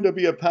really going to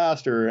be a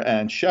pastor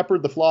and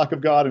shepherd the flock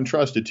of God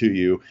entrusted to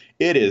you,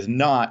 it is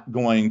not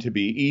going to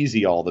be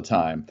easy all the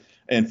time.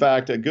 In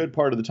fact, a good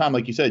part of the time,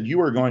 like you said,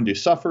 you are going to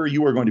suffer,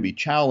 you are going to be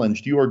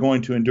challenged, you are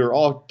going to endure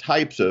all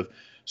types of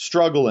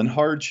struggle and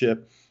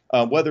hardship,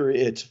 whether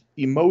it's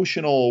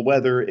emotional,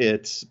 whether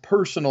it's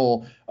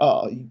personal.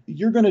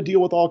 You're going to deal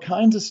with all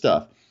kinds of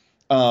stuff.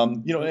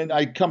 And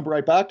I come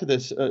right back to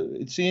this,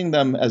 seeing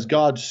them as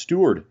God's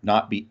steward,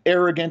 not be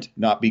arrogant,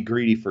 not be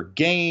greedy for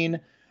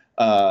gain.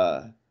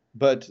 I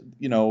think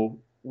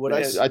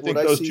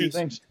those two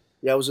things.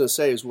 Yeah, I was going to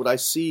say is what I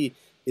see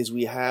is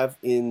we have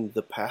in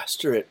the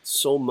pastorate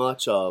so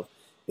much of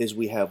is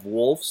we have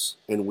wolves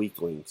and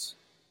weaklings.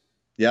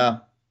 Yeah.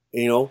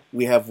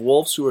 We have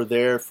wolves who are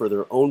there for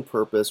their own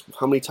purpose.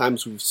 How many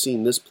times we've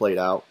seen this played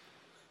out,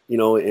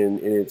 and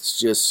it's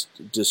just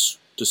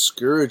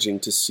discouraging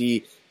to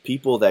see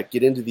people that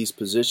get into these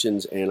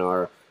positions and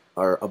are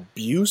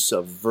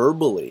abusive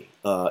verbally,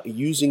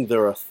 using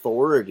their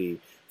authority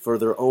for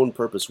their own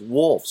purpose.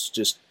 Wolves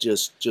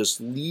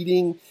just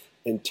leading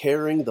and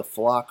tearing the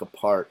flock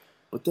apart.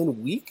 But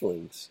then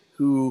weaklings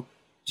who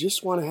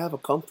just want to have a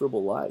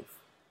comfortable life,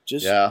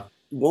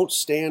 won't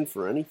stand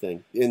for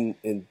anything.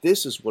 And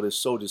this is what is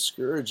so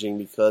discouraging,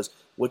 because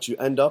what you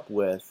end up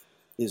with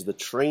is the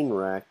train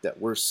wreck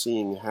that we're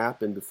seeing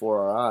happen before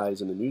our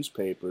eyes in the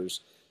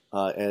newspapers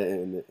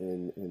and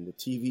the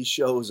TV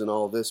shows and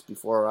all this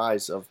before our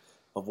eyes of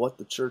what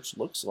the church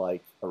looks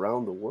like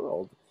around the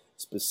world,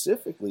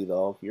 specifically,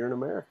 though, here in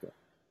America.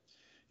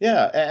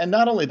 Yeah, and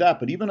not only that,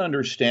 but even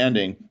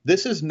understanding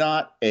this is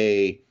not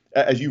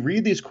as you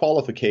read these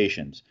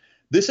qualifications,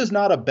 this is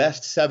not a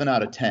best 7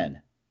 out of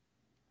 10.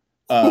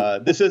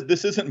 This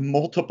isn't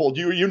multiple.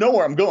 You know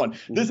where I'm going.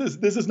 This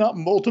is not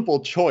multiple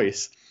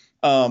choice.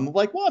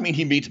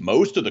 He meets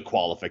most of the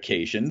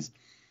qualifications.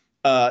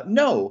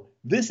 No,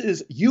 this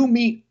is you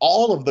meet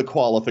all of the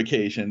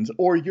qualifications,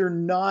 or you're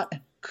not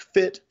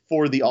fit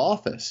for the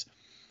office.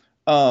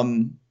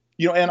 And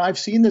I've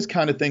seen this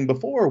kind of thing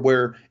before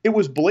where it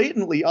was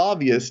blatantly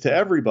obvious to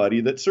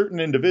everybody that certain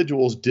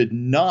individuals did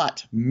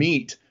not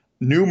meet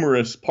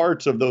numerous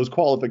parts of those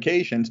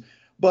qualifications.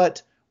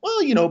 But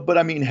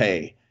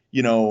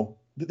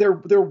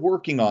they're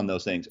working on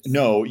those things.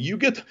 No, you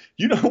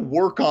don't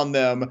work on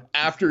them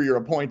after you're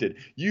appointed.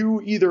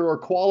 You either are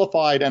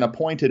qualified and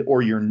appointed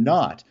or you're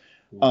not.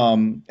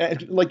 And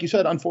like you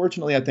said,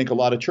 unfortunately, I think a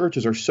lot of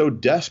churches are so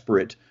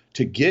desperate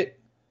to get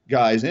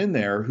guys in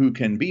there who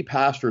can be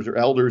pastors or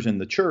elders in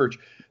the church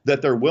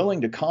that they're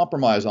willing to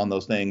compromise on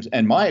those things.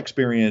 And my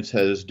experience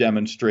has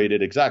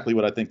demonstrated exactly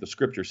what I think the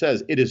scripture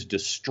says. It is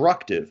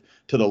destructive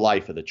to the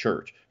life of the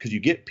church because you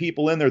get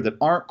people in there that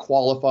aren't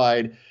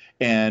qualified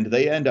and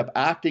they end up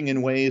acting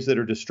in ways that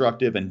are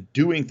destructive and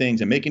doing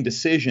things and making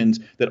decisions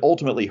that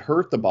ultimately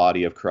hurt the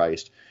body of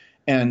Christ.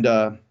 And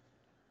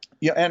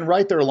and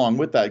right there along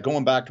with that,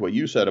 going back to what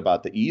you said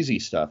about the easy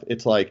stuff,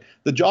 it's like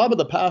the job of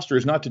the pastor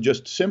is not to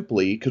just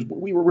simply, because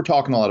we're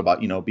talking a lot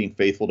about, being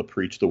faithful to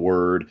preach the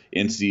word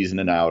in season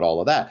and out, all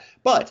of that.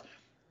 But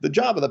the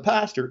job of the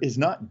pastor is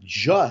not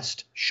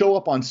just show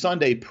up on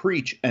Sunday,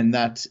 preach, and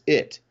that's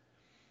it.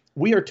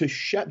 We are to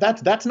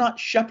that's not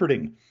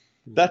shepherding.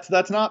 That's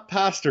not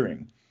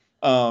pastoring.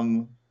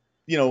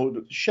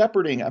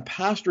 Shepherding and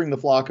pastoring the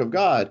flock of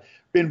God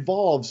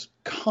involves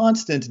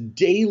constant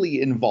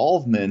daily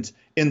involvement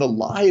in the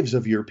lives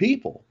of your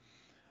people.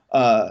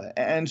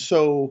 And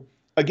so,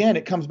 again,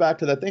 it comes back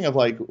to that thing of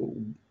like,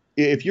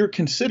 if you're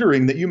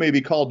considering that you may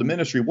be called to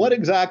ministry, what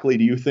exactly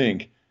do you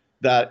think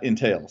that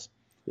entails?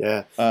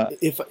 Yeah.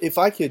 If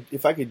I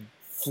could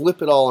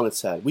flip it all on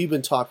its head, we've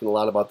been talking a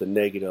lot about the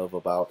negative,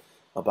 about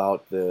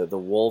the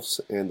wolves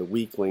and the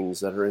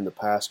weaklings that are in the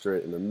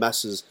pastorate and the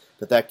messes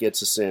that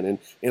gets us in.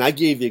 And I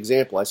gave the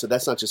example. I said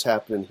that's not just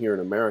happening here in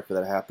America,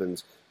 that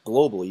happens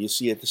globally. You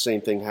see the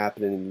same thing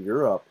happening in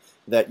Europe,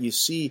 that you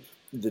see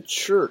the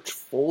church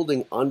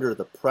folding under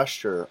the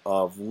pressure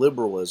of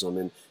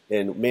liberalism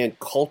and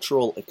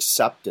cultural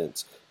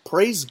acceptance.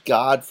 Praise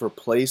God for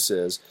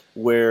places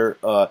where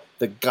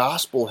the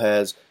gospel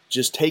has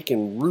just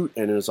taken root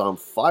and is on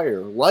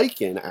fire,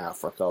 like in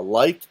Africa,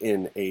 like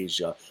in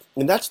Asia.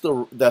 And that's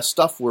the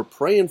stuff we're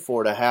praying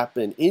for to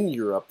happen in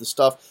Europe, the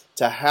stuff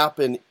to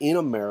happen in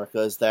America,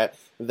 is that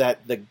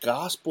the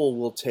gospel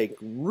will take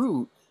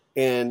root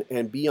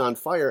and be on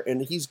fire.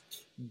 And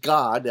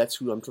God, that's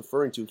who I'm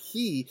referring to,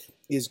 he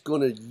is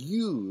going to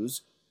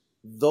use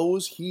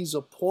those he's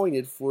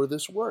appointed for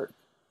this work.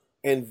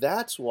 And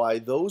that's why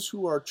those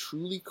who are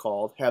truly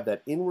called, have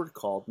that inward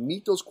call,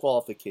 meet those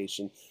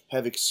qualifications,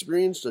 have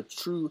experienced a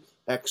true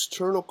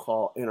external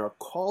call, and are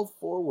called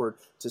forward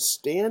to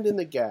stand in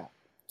the gap,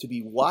 to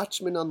be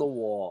watchmen on the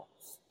wall,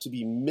 to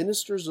be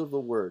ministers of the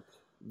word.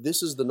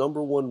 This is the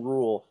number one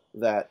rule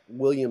that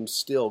William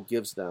Still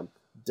gives them.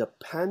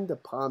 Depend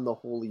upon the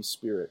Holy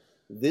Spirit.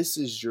 This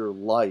is your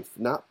life,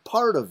 not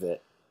part of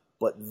it,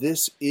 but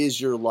this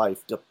is your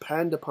life.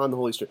 Depend upon the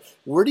Holy Spirit.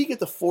 Where do you get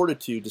the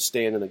fortitude to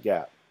stand in the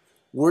gap?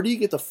 Where do you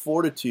get the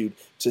fortitude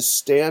to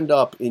stand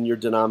up in your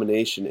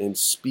denomination and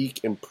speak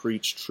and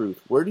preach truth?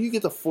 Where do you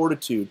get the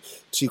fortitude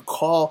to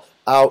call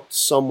out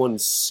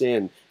someone's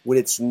sin when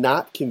it's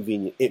not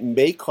convenient? It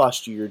may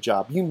cost you your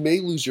job. You may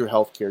lose your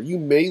health care. You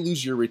may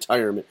lose your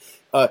retirement.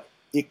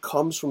 It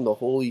comes from the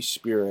Holy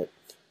Spirit,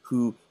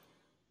 who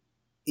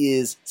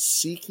is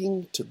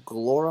seeking to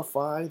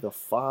glorify the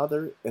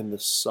Father and the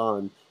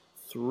Son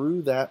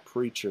through that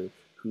preacher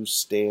who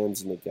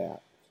stands in the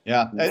gap.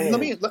 Yeah, and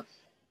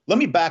let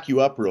me back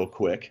you up real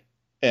quick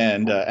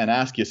and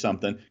ask you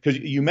something, because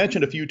you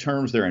mentioned a few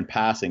terms there in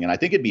passing, and I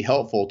think it'd be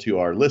helpful to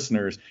our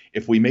listeners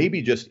if we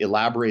maybe just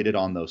elaborated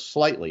on those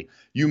slightly.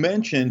 You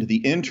mentioned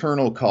the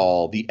internal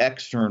call, the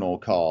external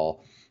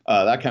call,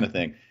 that kind of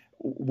thing.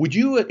 Would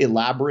you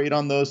elaborate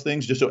on those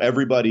things just so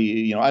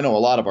everybody, I know a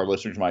lot of our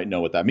listeners might know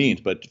what that means,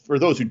 but for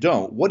those who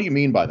don't, what do you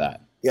mean by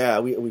that? Yeah,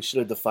 we should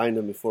have defined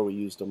them before we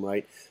used them,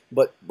 right?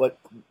 But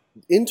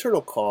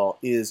internal call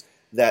is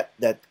that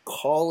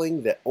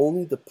calling that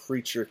only the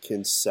preacher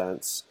can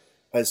sense,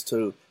 as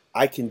to,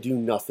 I can do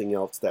nothing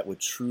else that would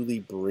truly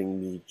bring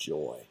me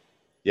joy.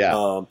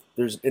 Yeah.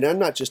 And I'm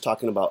not just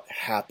talking about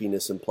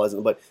happiness and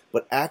pleasant,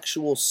 but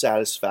actual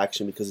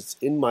satisfaction, because it's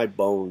in my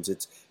bones.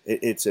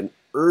 It's an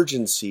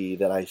urgency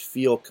that I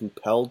feel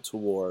compelled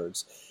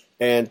towards.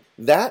 And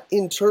that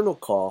internal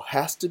call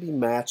has to be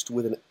matched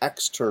with an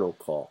external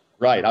call.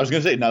 Right. I was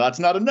going to say, no, that's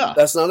not enough.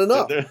 That's not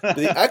enough.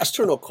 The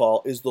external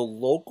call is the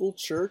local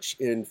church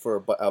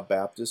for a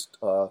Baptist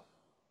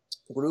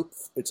group.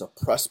 It's a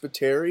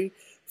presbytery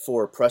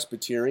for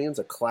Presbyterians,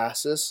 a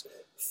classis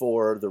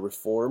for the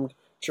Reformed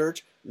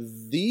Church.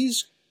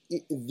 These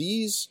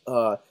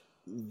what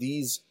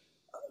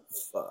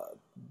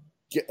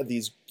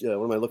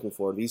am I looking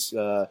for? These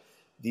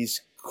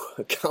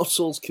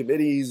councils,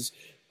 committees,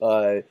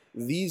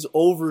 these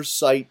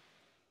oversight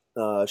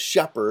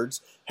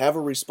shepherds have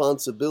a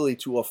responsibility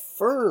to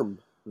affirm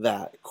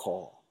that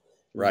call.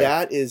 Right.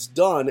 That is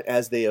done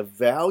as they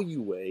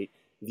evaluate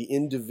the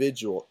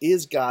individual.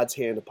 Is God's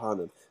hand upon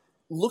them?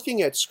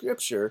 Looking at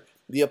Scripture,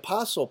 the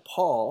Apostle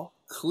Paul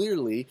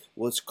clearly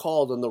was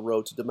called on the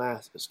road to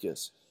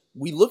Damascus.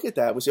 We look at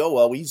that and we say, oh,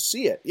 well, we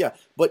see it. Yeah,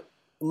 but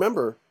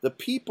remember, the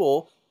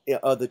people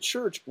of the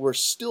church were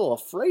still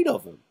afraid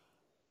of him.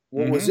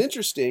 What was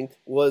interesting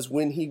was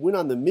when he went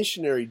on the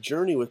missionary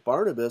journey with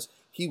Barnabas,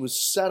 he was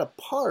set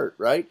apart,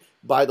 right,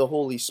 by the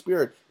Holy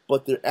Spirit.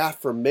 But the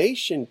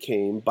affirmation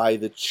came by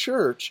the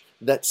church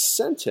that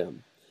sent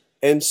him.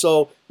 And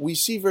so we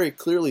see very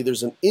clearly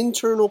there's an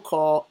internal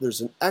call,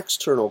 there's an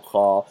external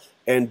call,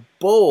 and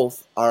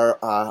both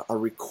are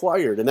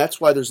required. And that's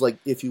why there's, like,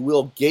 if you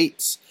will,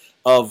 gates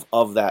of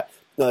that.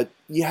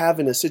 You have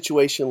in a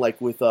situation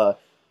like with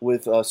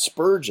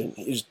Spurgeon,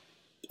 it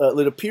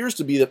appears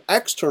to be that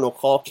external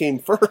call came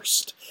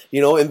first,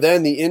 and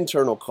then the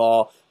internal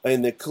call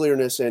and the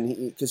clearness, and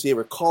because they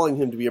were calling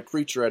him to be a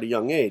preacher at a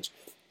young age.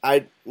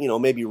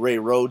 Maybe Ray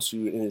Rhodes,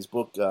 who in his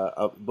books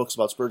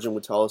about Spurgeon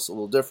would tell us a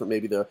little different.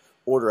 Maybe the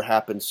order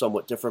happened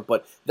somewhat different,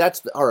 but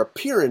that's our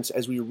appearance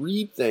as we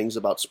read things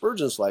about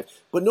Spurgeon's life.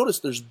 But notice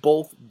there's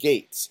both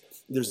gates.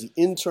 There's the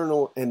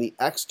internal and the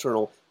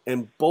external,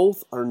 and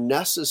both are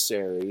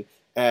necessary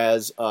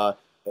as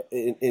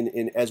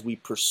as we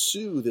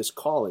pursue this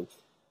calling.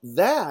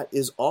 That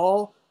is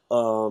all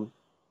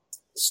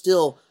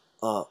still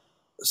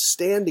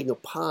standing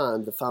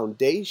upon the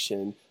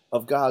foundation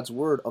of God's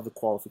word of the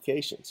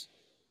qualifications.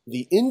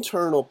 The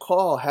internal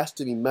call has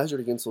to be measured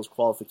against those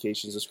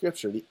qualifications of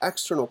Scripture. The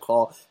external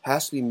call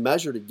has to be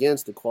measured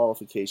against the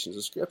qualifications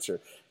of Scripture.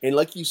 And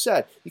like you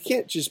said, you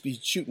can't just be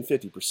shooting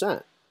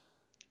 50%.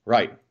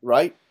 Right.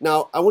 Right?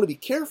 Now, I want to be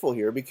careful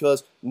here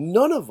because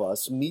none of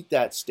us meet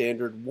that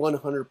standard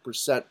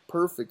 100%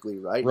 perfectly,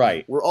 right?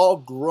 Right. We're all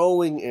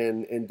growing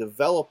and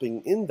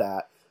developing in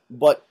that.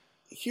 But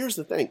here's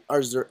the thing.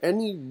 Is there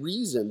any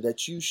reason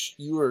that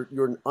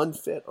you're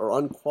unfit or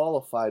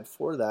unqualified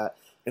for that?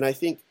 And I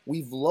think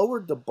we've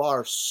lowered the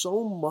bar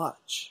so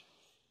much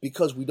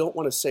because we don't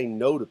want to say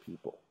no to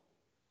people.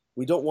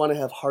 We don't want to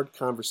have hard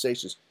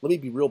conversations. Let me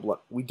be real blunt.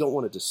 We don't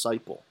want to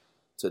disciple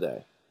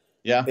today.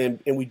 Yeah.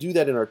 And we do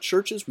that in our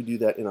churches. We do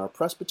that in our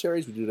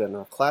presbyteries. We do that in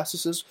our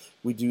classes.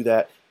 We do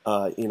that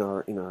in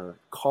our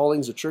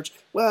callings of church.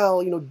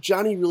 Well,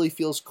 Johnny really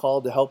feels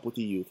called to help with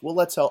the youth. Well,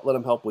 let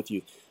him help with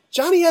youth.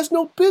 Johnny has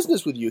no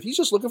business with youth. He's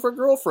just looking for a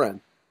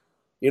girlfriend.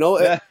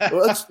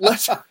 Let's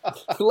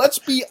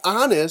be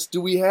honest. Do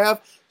we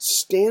have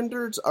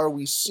standards? Are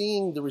we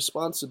seeing the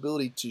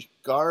responsibility to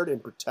guard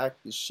and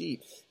protect the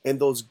sheep? And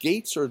those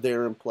gates are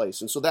there in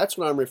place. And so that's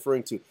what I'm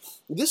referring to.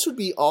 This would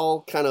be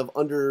all kind of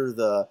under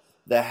the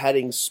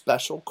heading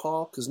special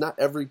call, because not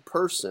every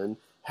person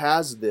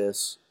has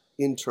this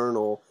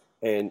internal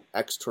and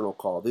external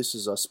call. This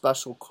is a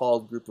special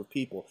called group of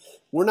people.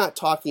 We're not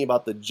talking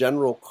about the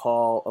general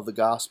call of the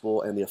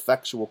gospel and the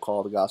effectual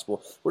call of the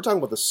gospel. We're talking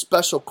about the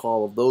special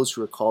call of those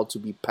who are called to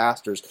be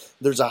pastors.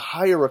 There's a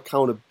higher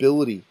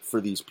accountability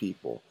for these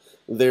people.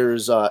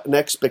 There's an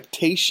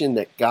expectation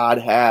that God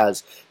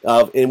has,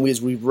 and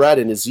as we've read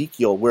in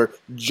Ezekiel, where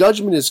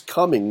judgment is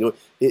coming.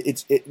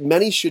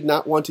 Many should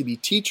not want to be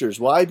teachers.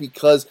 Why?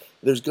 Because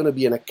there's going to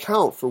be an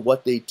account for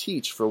what they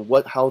teach,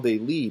 for how they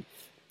lead.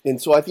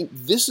 And so I think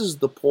this is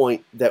the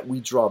point that we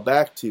draw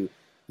back to,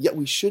 yet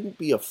we shouldn't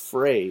be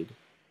afraid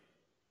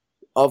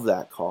of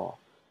that call.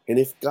 And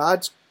if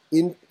God's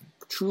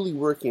truly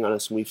working on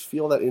us and we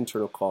feel that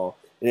internal call,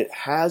 and it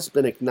has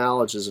been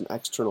acknowledged as an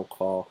external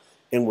call,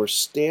 and we're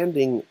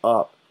standing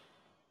up,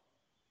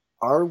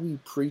 are we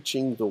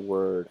preaching the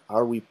word?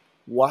 Are we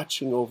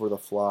watching over the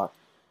flock?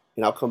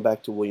 And I'll come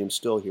back to William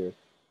Still here.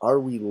 Are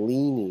we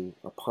leaning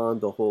upon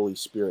the Holy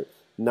Spirit,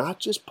 not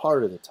just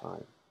part of the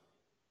time,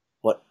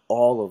 but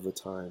all of the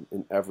time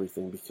in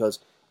everything? Because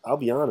I'll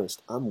be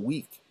honest, I'm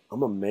weak.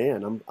 I'm a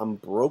man. I'm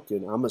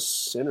broken. I'm a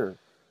sinner.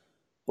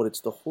 But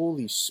it's the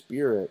Holy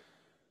Spirit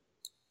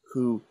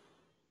who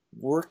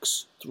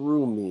works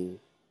through me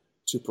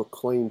to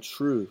proclaim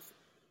truth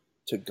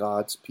to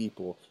God's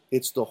people.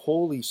 It's the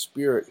Holy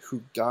Spirit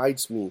who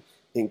guides me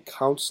in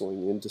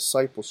counseling and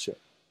discipleship.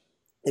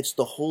 It's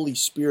the Holy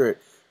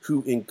Spirit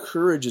who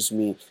encourages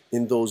me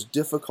in those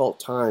difficult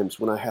times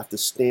when I have to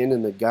stand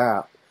in the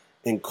gap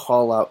and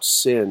call out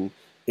sin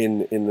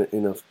in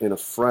a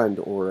friend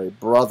or a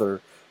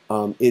brother.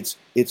 It's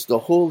the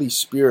Holy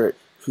Spirit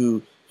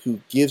who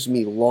gives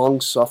me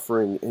long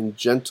suffering and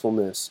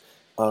gentleness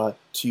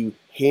to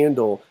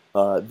handle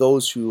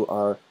those who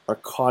are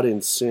caught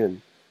in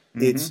sin.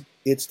 Mm-hmm.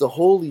 It's the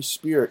Holy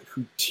Spirit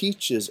who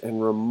teaches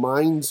and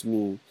reminds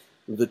me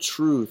the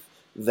truth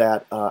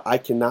that I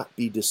cannot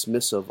be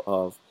dismissive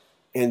of.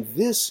 And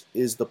this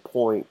is the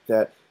point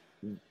that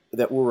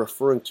we're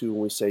referring to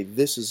when we say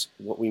this is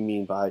what we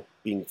mean by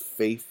being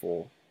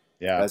faithful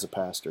as a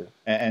pastor.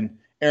 And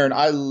Aaron,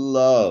 I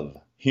love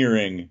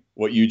hearing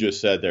what you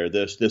just said there,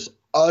 this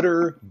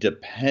utter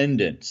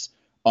dependence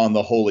on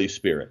the Holy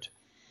Spirit.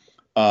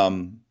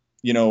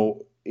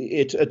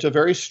 It's a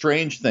very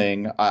strange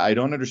thing. I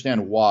don't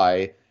understand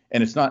why,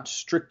 and it's not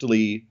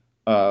strictly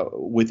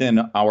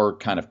within our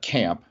kind of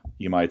camp,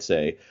 you might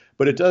say,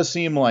 but it does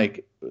seem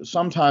like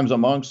sometimes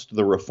amongst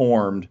the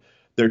Reformed,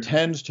 there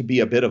tends to be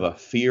a bit of a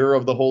fear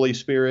of the Holy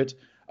Spirit,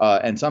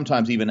 and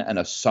sometimes even an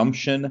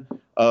assumption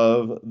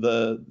of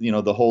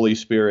the Holy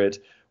Spirit,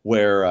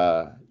 where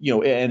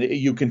and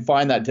you can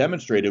find that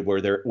demonstrated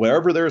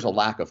wherever there's a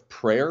lack of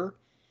prayer,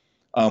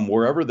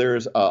 wherever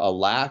there's a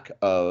lack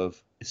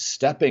of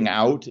stepping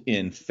out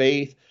in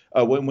faith.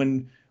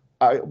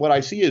 What I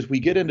see is we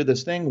get into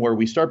this thing where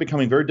we start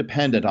becoming very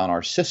dependent on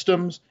our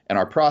systems and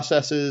our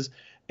processes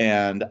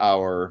and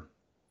our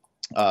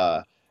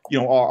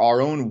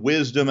own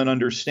wisdom and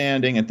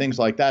understanding and things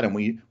like that. And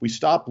we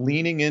stop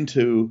leaning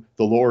into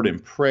the Lord in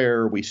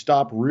prayer. We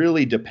stop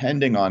really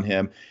depending on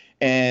him.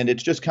 And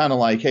it's just kind of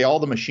like, hey, all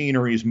the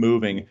machinery is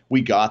moving.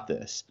 We got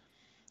this.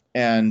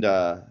 And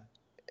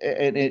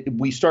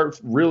we start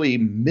really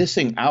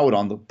missing out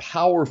on the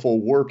powerful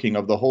working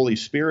of the Holy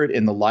Spirit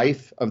in the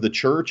life of the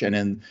church and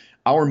in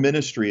our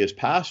ministry as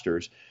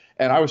pastors.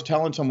 And I was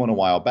telling someone a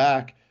while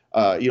back,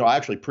 I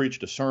actually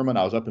preached a sermon.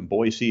 I was up in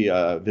Boise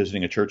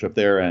visiting a church up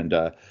there, and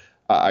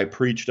I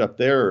preached up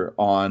there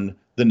on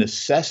the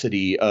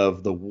necessity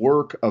of the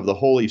work of the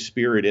Holy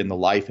Spirit in the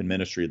life and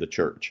ministry of the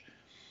church.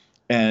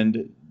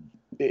 And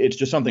it's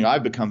just something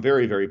I've become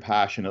very, very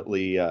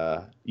passionately,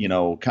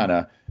 kind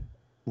of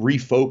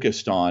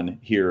refocused on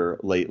here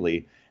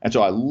lately. And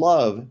so I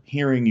love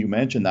hearing you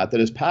mention that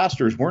as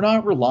pastors, we're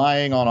not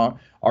relying on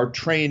our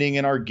training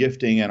and our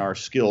gifting and our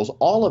skills.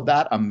 All of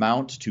that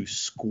amounts to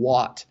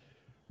squat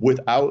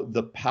without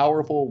the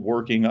powerful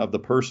working of the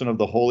person of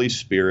the Holy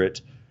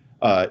Spirit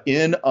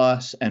in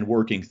us and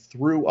working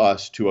through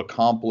us to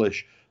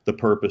accomplish the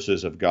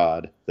purposes of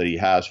God that he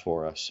has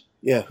for us.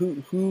 Yeah,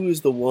 who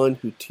is the one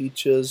who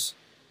teaches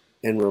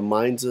and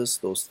reminds us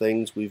those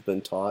things we've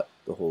been taught?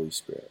 The Holy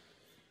Spirit.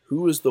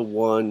 Who is the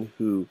one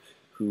who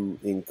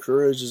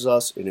encourages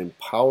us and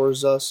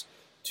empowers us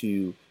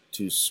to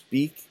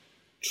speak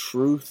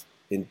truth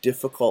in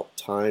difficult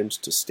times,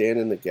 to stand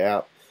in the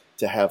gap,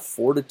 to have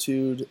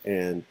fortitude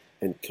and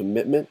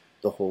commitment?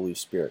 The Holy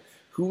Spirit.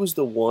 Who is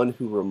the one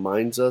who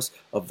reminds us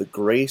of the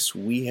grace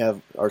we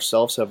have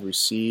ourselves have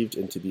received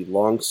and to be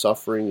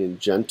long-suffering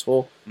and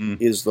gentle?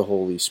 Is the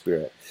Holy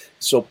Spirit.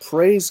 So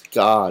praise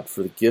God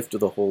for the gift of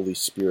the Holy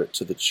Spirit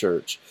to the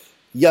church.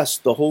 Yes,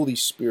 the Holy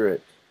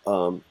Spirit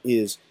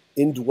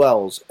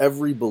indwells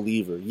every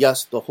believer.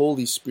 Yes, the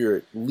Holy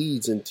Spirit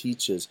leads and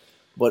teaches,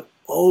 but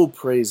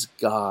praise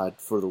God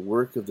for the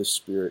work of the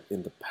Spirit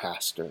in the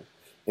pastor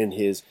and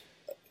his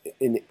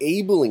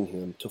enabling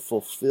him to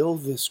fulfill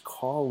this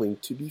calling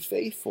to be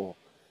faithful.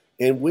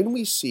 And when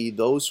we see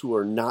those who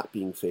are not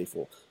being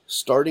faithful,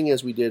 starting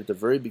as we did at the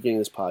very beginning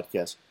of this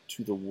podcast,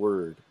 to the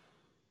Word,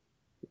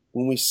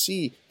 when we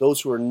see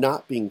those who are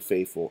not being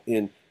faithful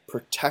in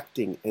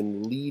protecting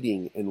and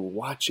leading and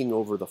watching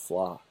over the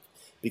flock,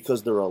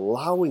 because they're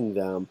allowing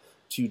them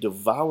to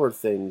devour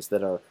things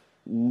that are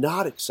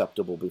not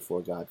acceptable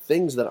before God,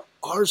 things that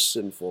are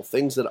sinful,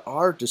 things that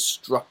are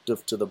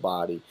destructive to the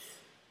body.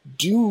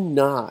 Do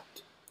not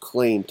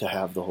claim to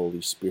have the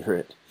Holy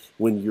Spirit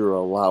when you're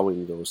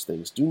allowing those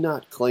things. Do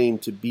not claim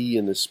to be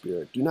in the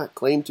Spirit. Do not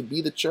claim to be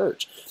the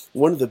church.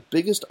 One of the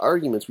biggest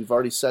arguments we've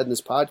already said in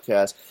this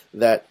podcast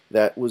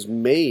that was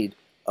made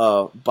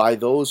by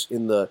those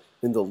in the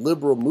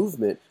liberal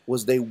movement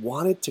was they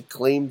wanted to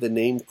claim the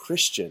name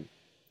Christian.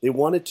 They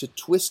wanted to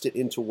twist it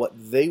into what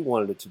they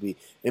wanted it to be.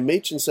 And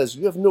Machen says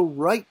you have no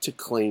right to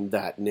claim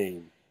that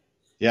name.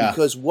 Yeah.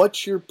 Because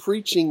what you're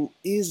preaching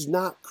is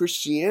not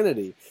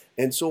Christianity.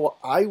 And so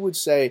I would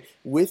say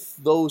with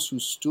those who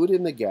stood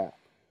in the gap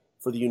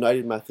for the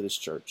United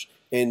Methodist Church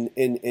and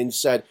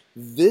said,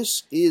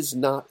 this is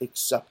not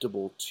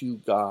acceptable to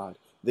God,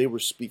 they were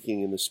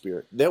speaking in the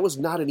Spirit. That was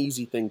not an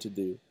easy thing to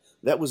do.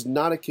 That was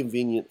not a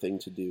convenient thing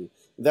to do.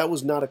 That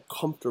was not a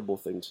comfortable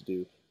thing to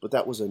do. But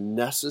that was a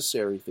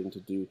necessary thing to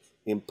do,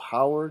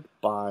 empowered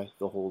by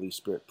the Holy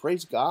Spirit.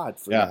 Praise God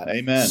for that.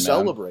 Amen.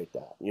 Celebrate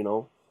that,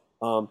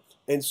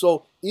 And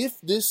so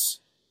if this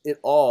at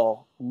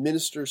all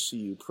ministers to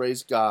you,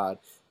 praise God,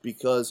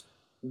 because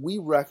we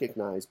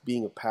recognize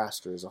being a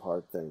pastor is a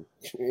hard thing.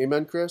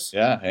 Amen, Chris?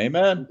 Yeah,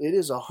 amen. It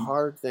is a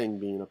hard thing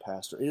being a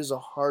pastor. It is a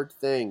hard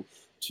thing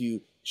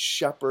to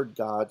shepherd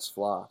God's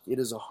flock. It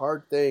is a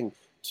hard thing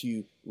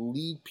to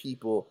lead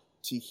people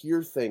to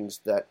hear things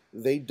that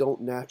they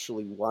don't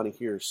naturally want to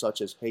hear,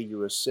 such as, hey,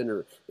 you're a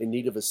sinner in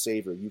need of a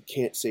Savior. You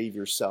can't save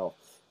yourself.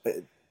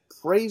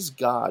 Praise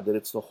God that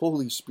it's the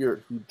Holy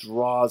Spirit who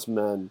draws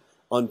men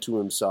unto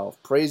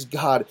himself. Praise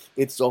God,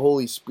 it's the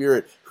Holy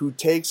Spirit who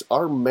takes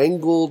our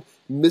mangled,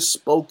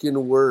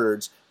 misspoken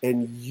words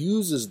and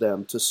uses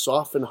them to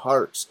soften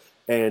hearts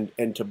and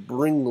to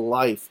bring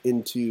life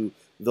into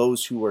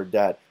those who are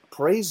dead.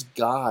 Praise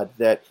God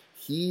that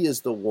he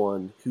is the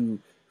one who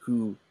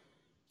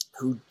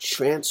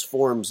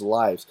transforms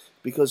lives.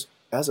 Because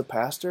as a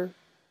pastor,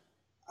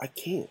 I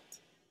can't.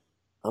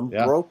 I'm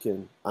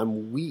broken.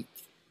 I'm weak.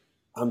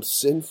 I'm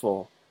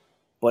sinful.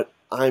 But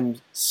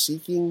I'm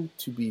seeking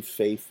to be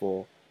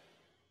faithful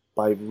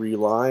by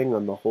relying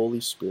on the Holy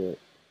Spirit,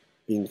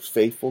 being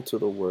faithful to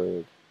the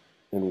Word,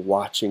 and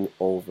watching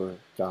over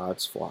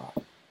God's flock.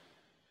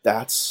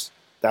 That's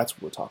what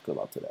we're talking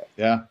about today.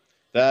 Yeah,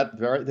 that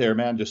right there,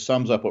 man, just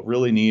sums up what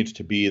really needs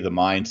to be the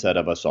mindset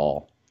of us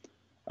all.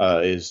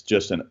 Is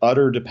just an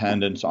utter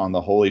dependence on the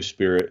Holy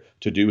Spirit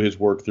to do his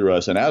work through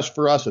us. And as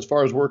for us, as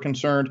far as we're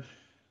concerned,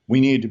 we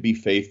need to be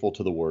faithful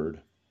to the Word.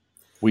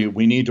 We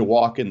need to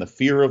walk in the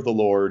fear of the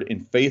Lord,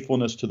 in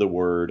faithfulness to the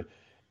Word.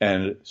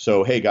 And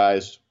so, hey,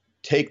 guys,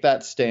 take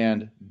that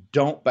stand.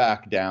 Don't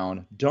back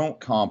down. Don't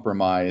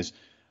compromise.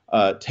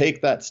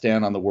 Take that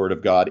stand on the Word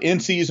of God.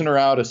 In season or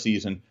out of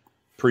season,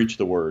 preach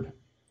the Word.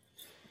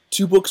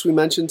 2 books we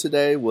mentioned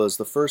today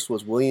the first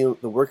was The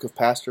Work of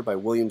Pastor by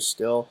William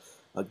Still.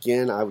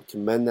 Again, I would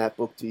commend that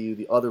book to you.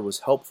 The other was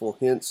Helpful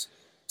Hints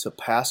to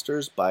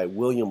Pastors by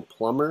William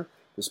Plummer.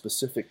 The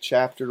specific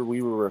chapter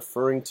we were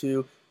referring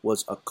to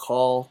was A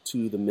Call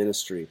to the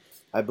Ministry.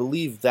 I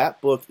believe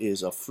that book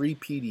is a free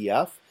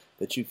PDF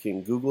that you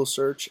can Google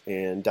search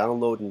and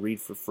download and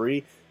read for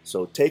free.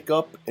 So take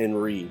up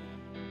and read.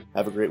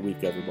 Have a great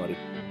week, everybody.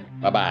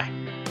 Bye-bye.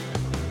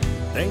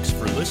 Thanks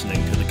for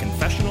listening to the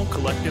Confessional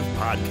Collective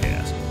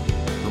podcast.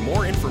 For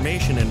more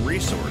information and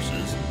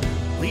resources,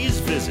 please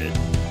visit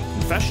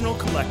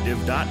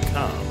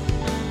confessionalcollective.com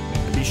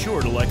and be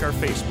sure to like our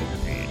Facebook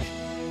page.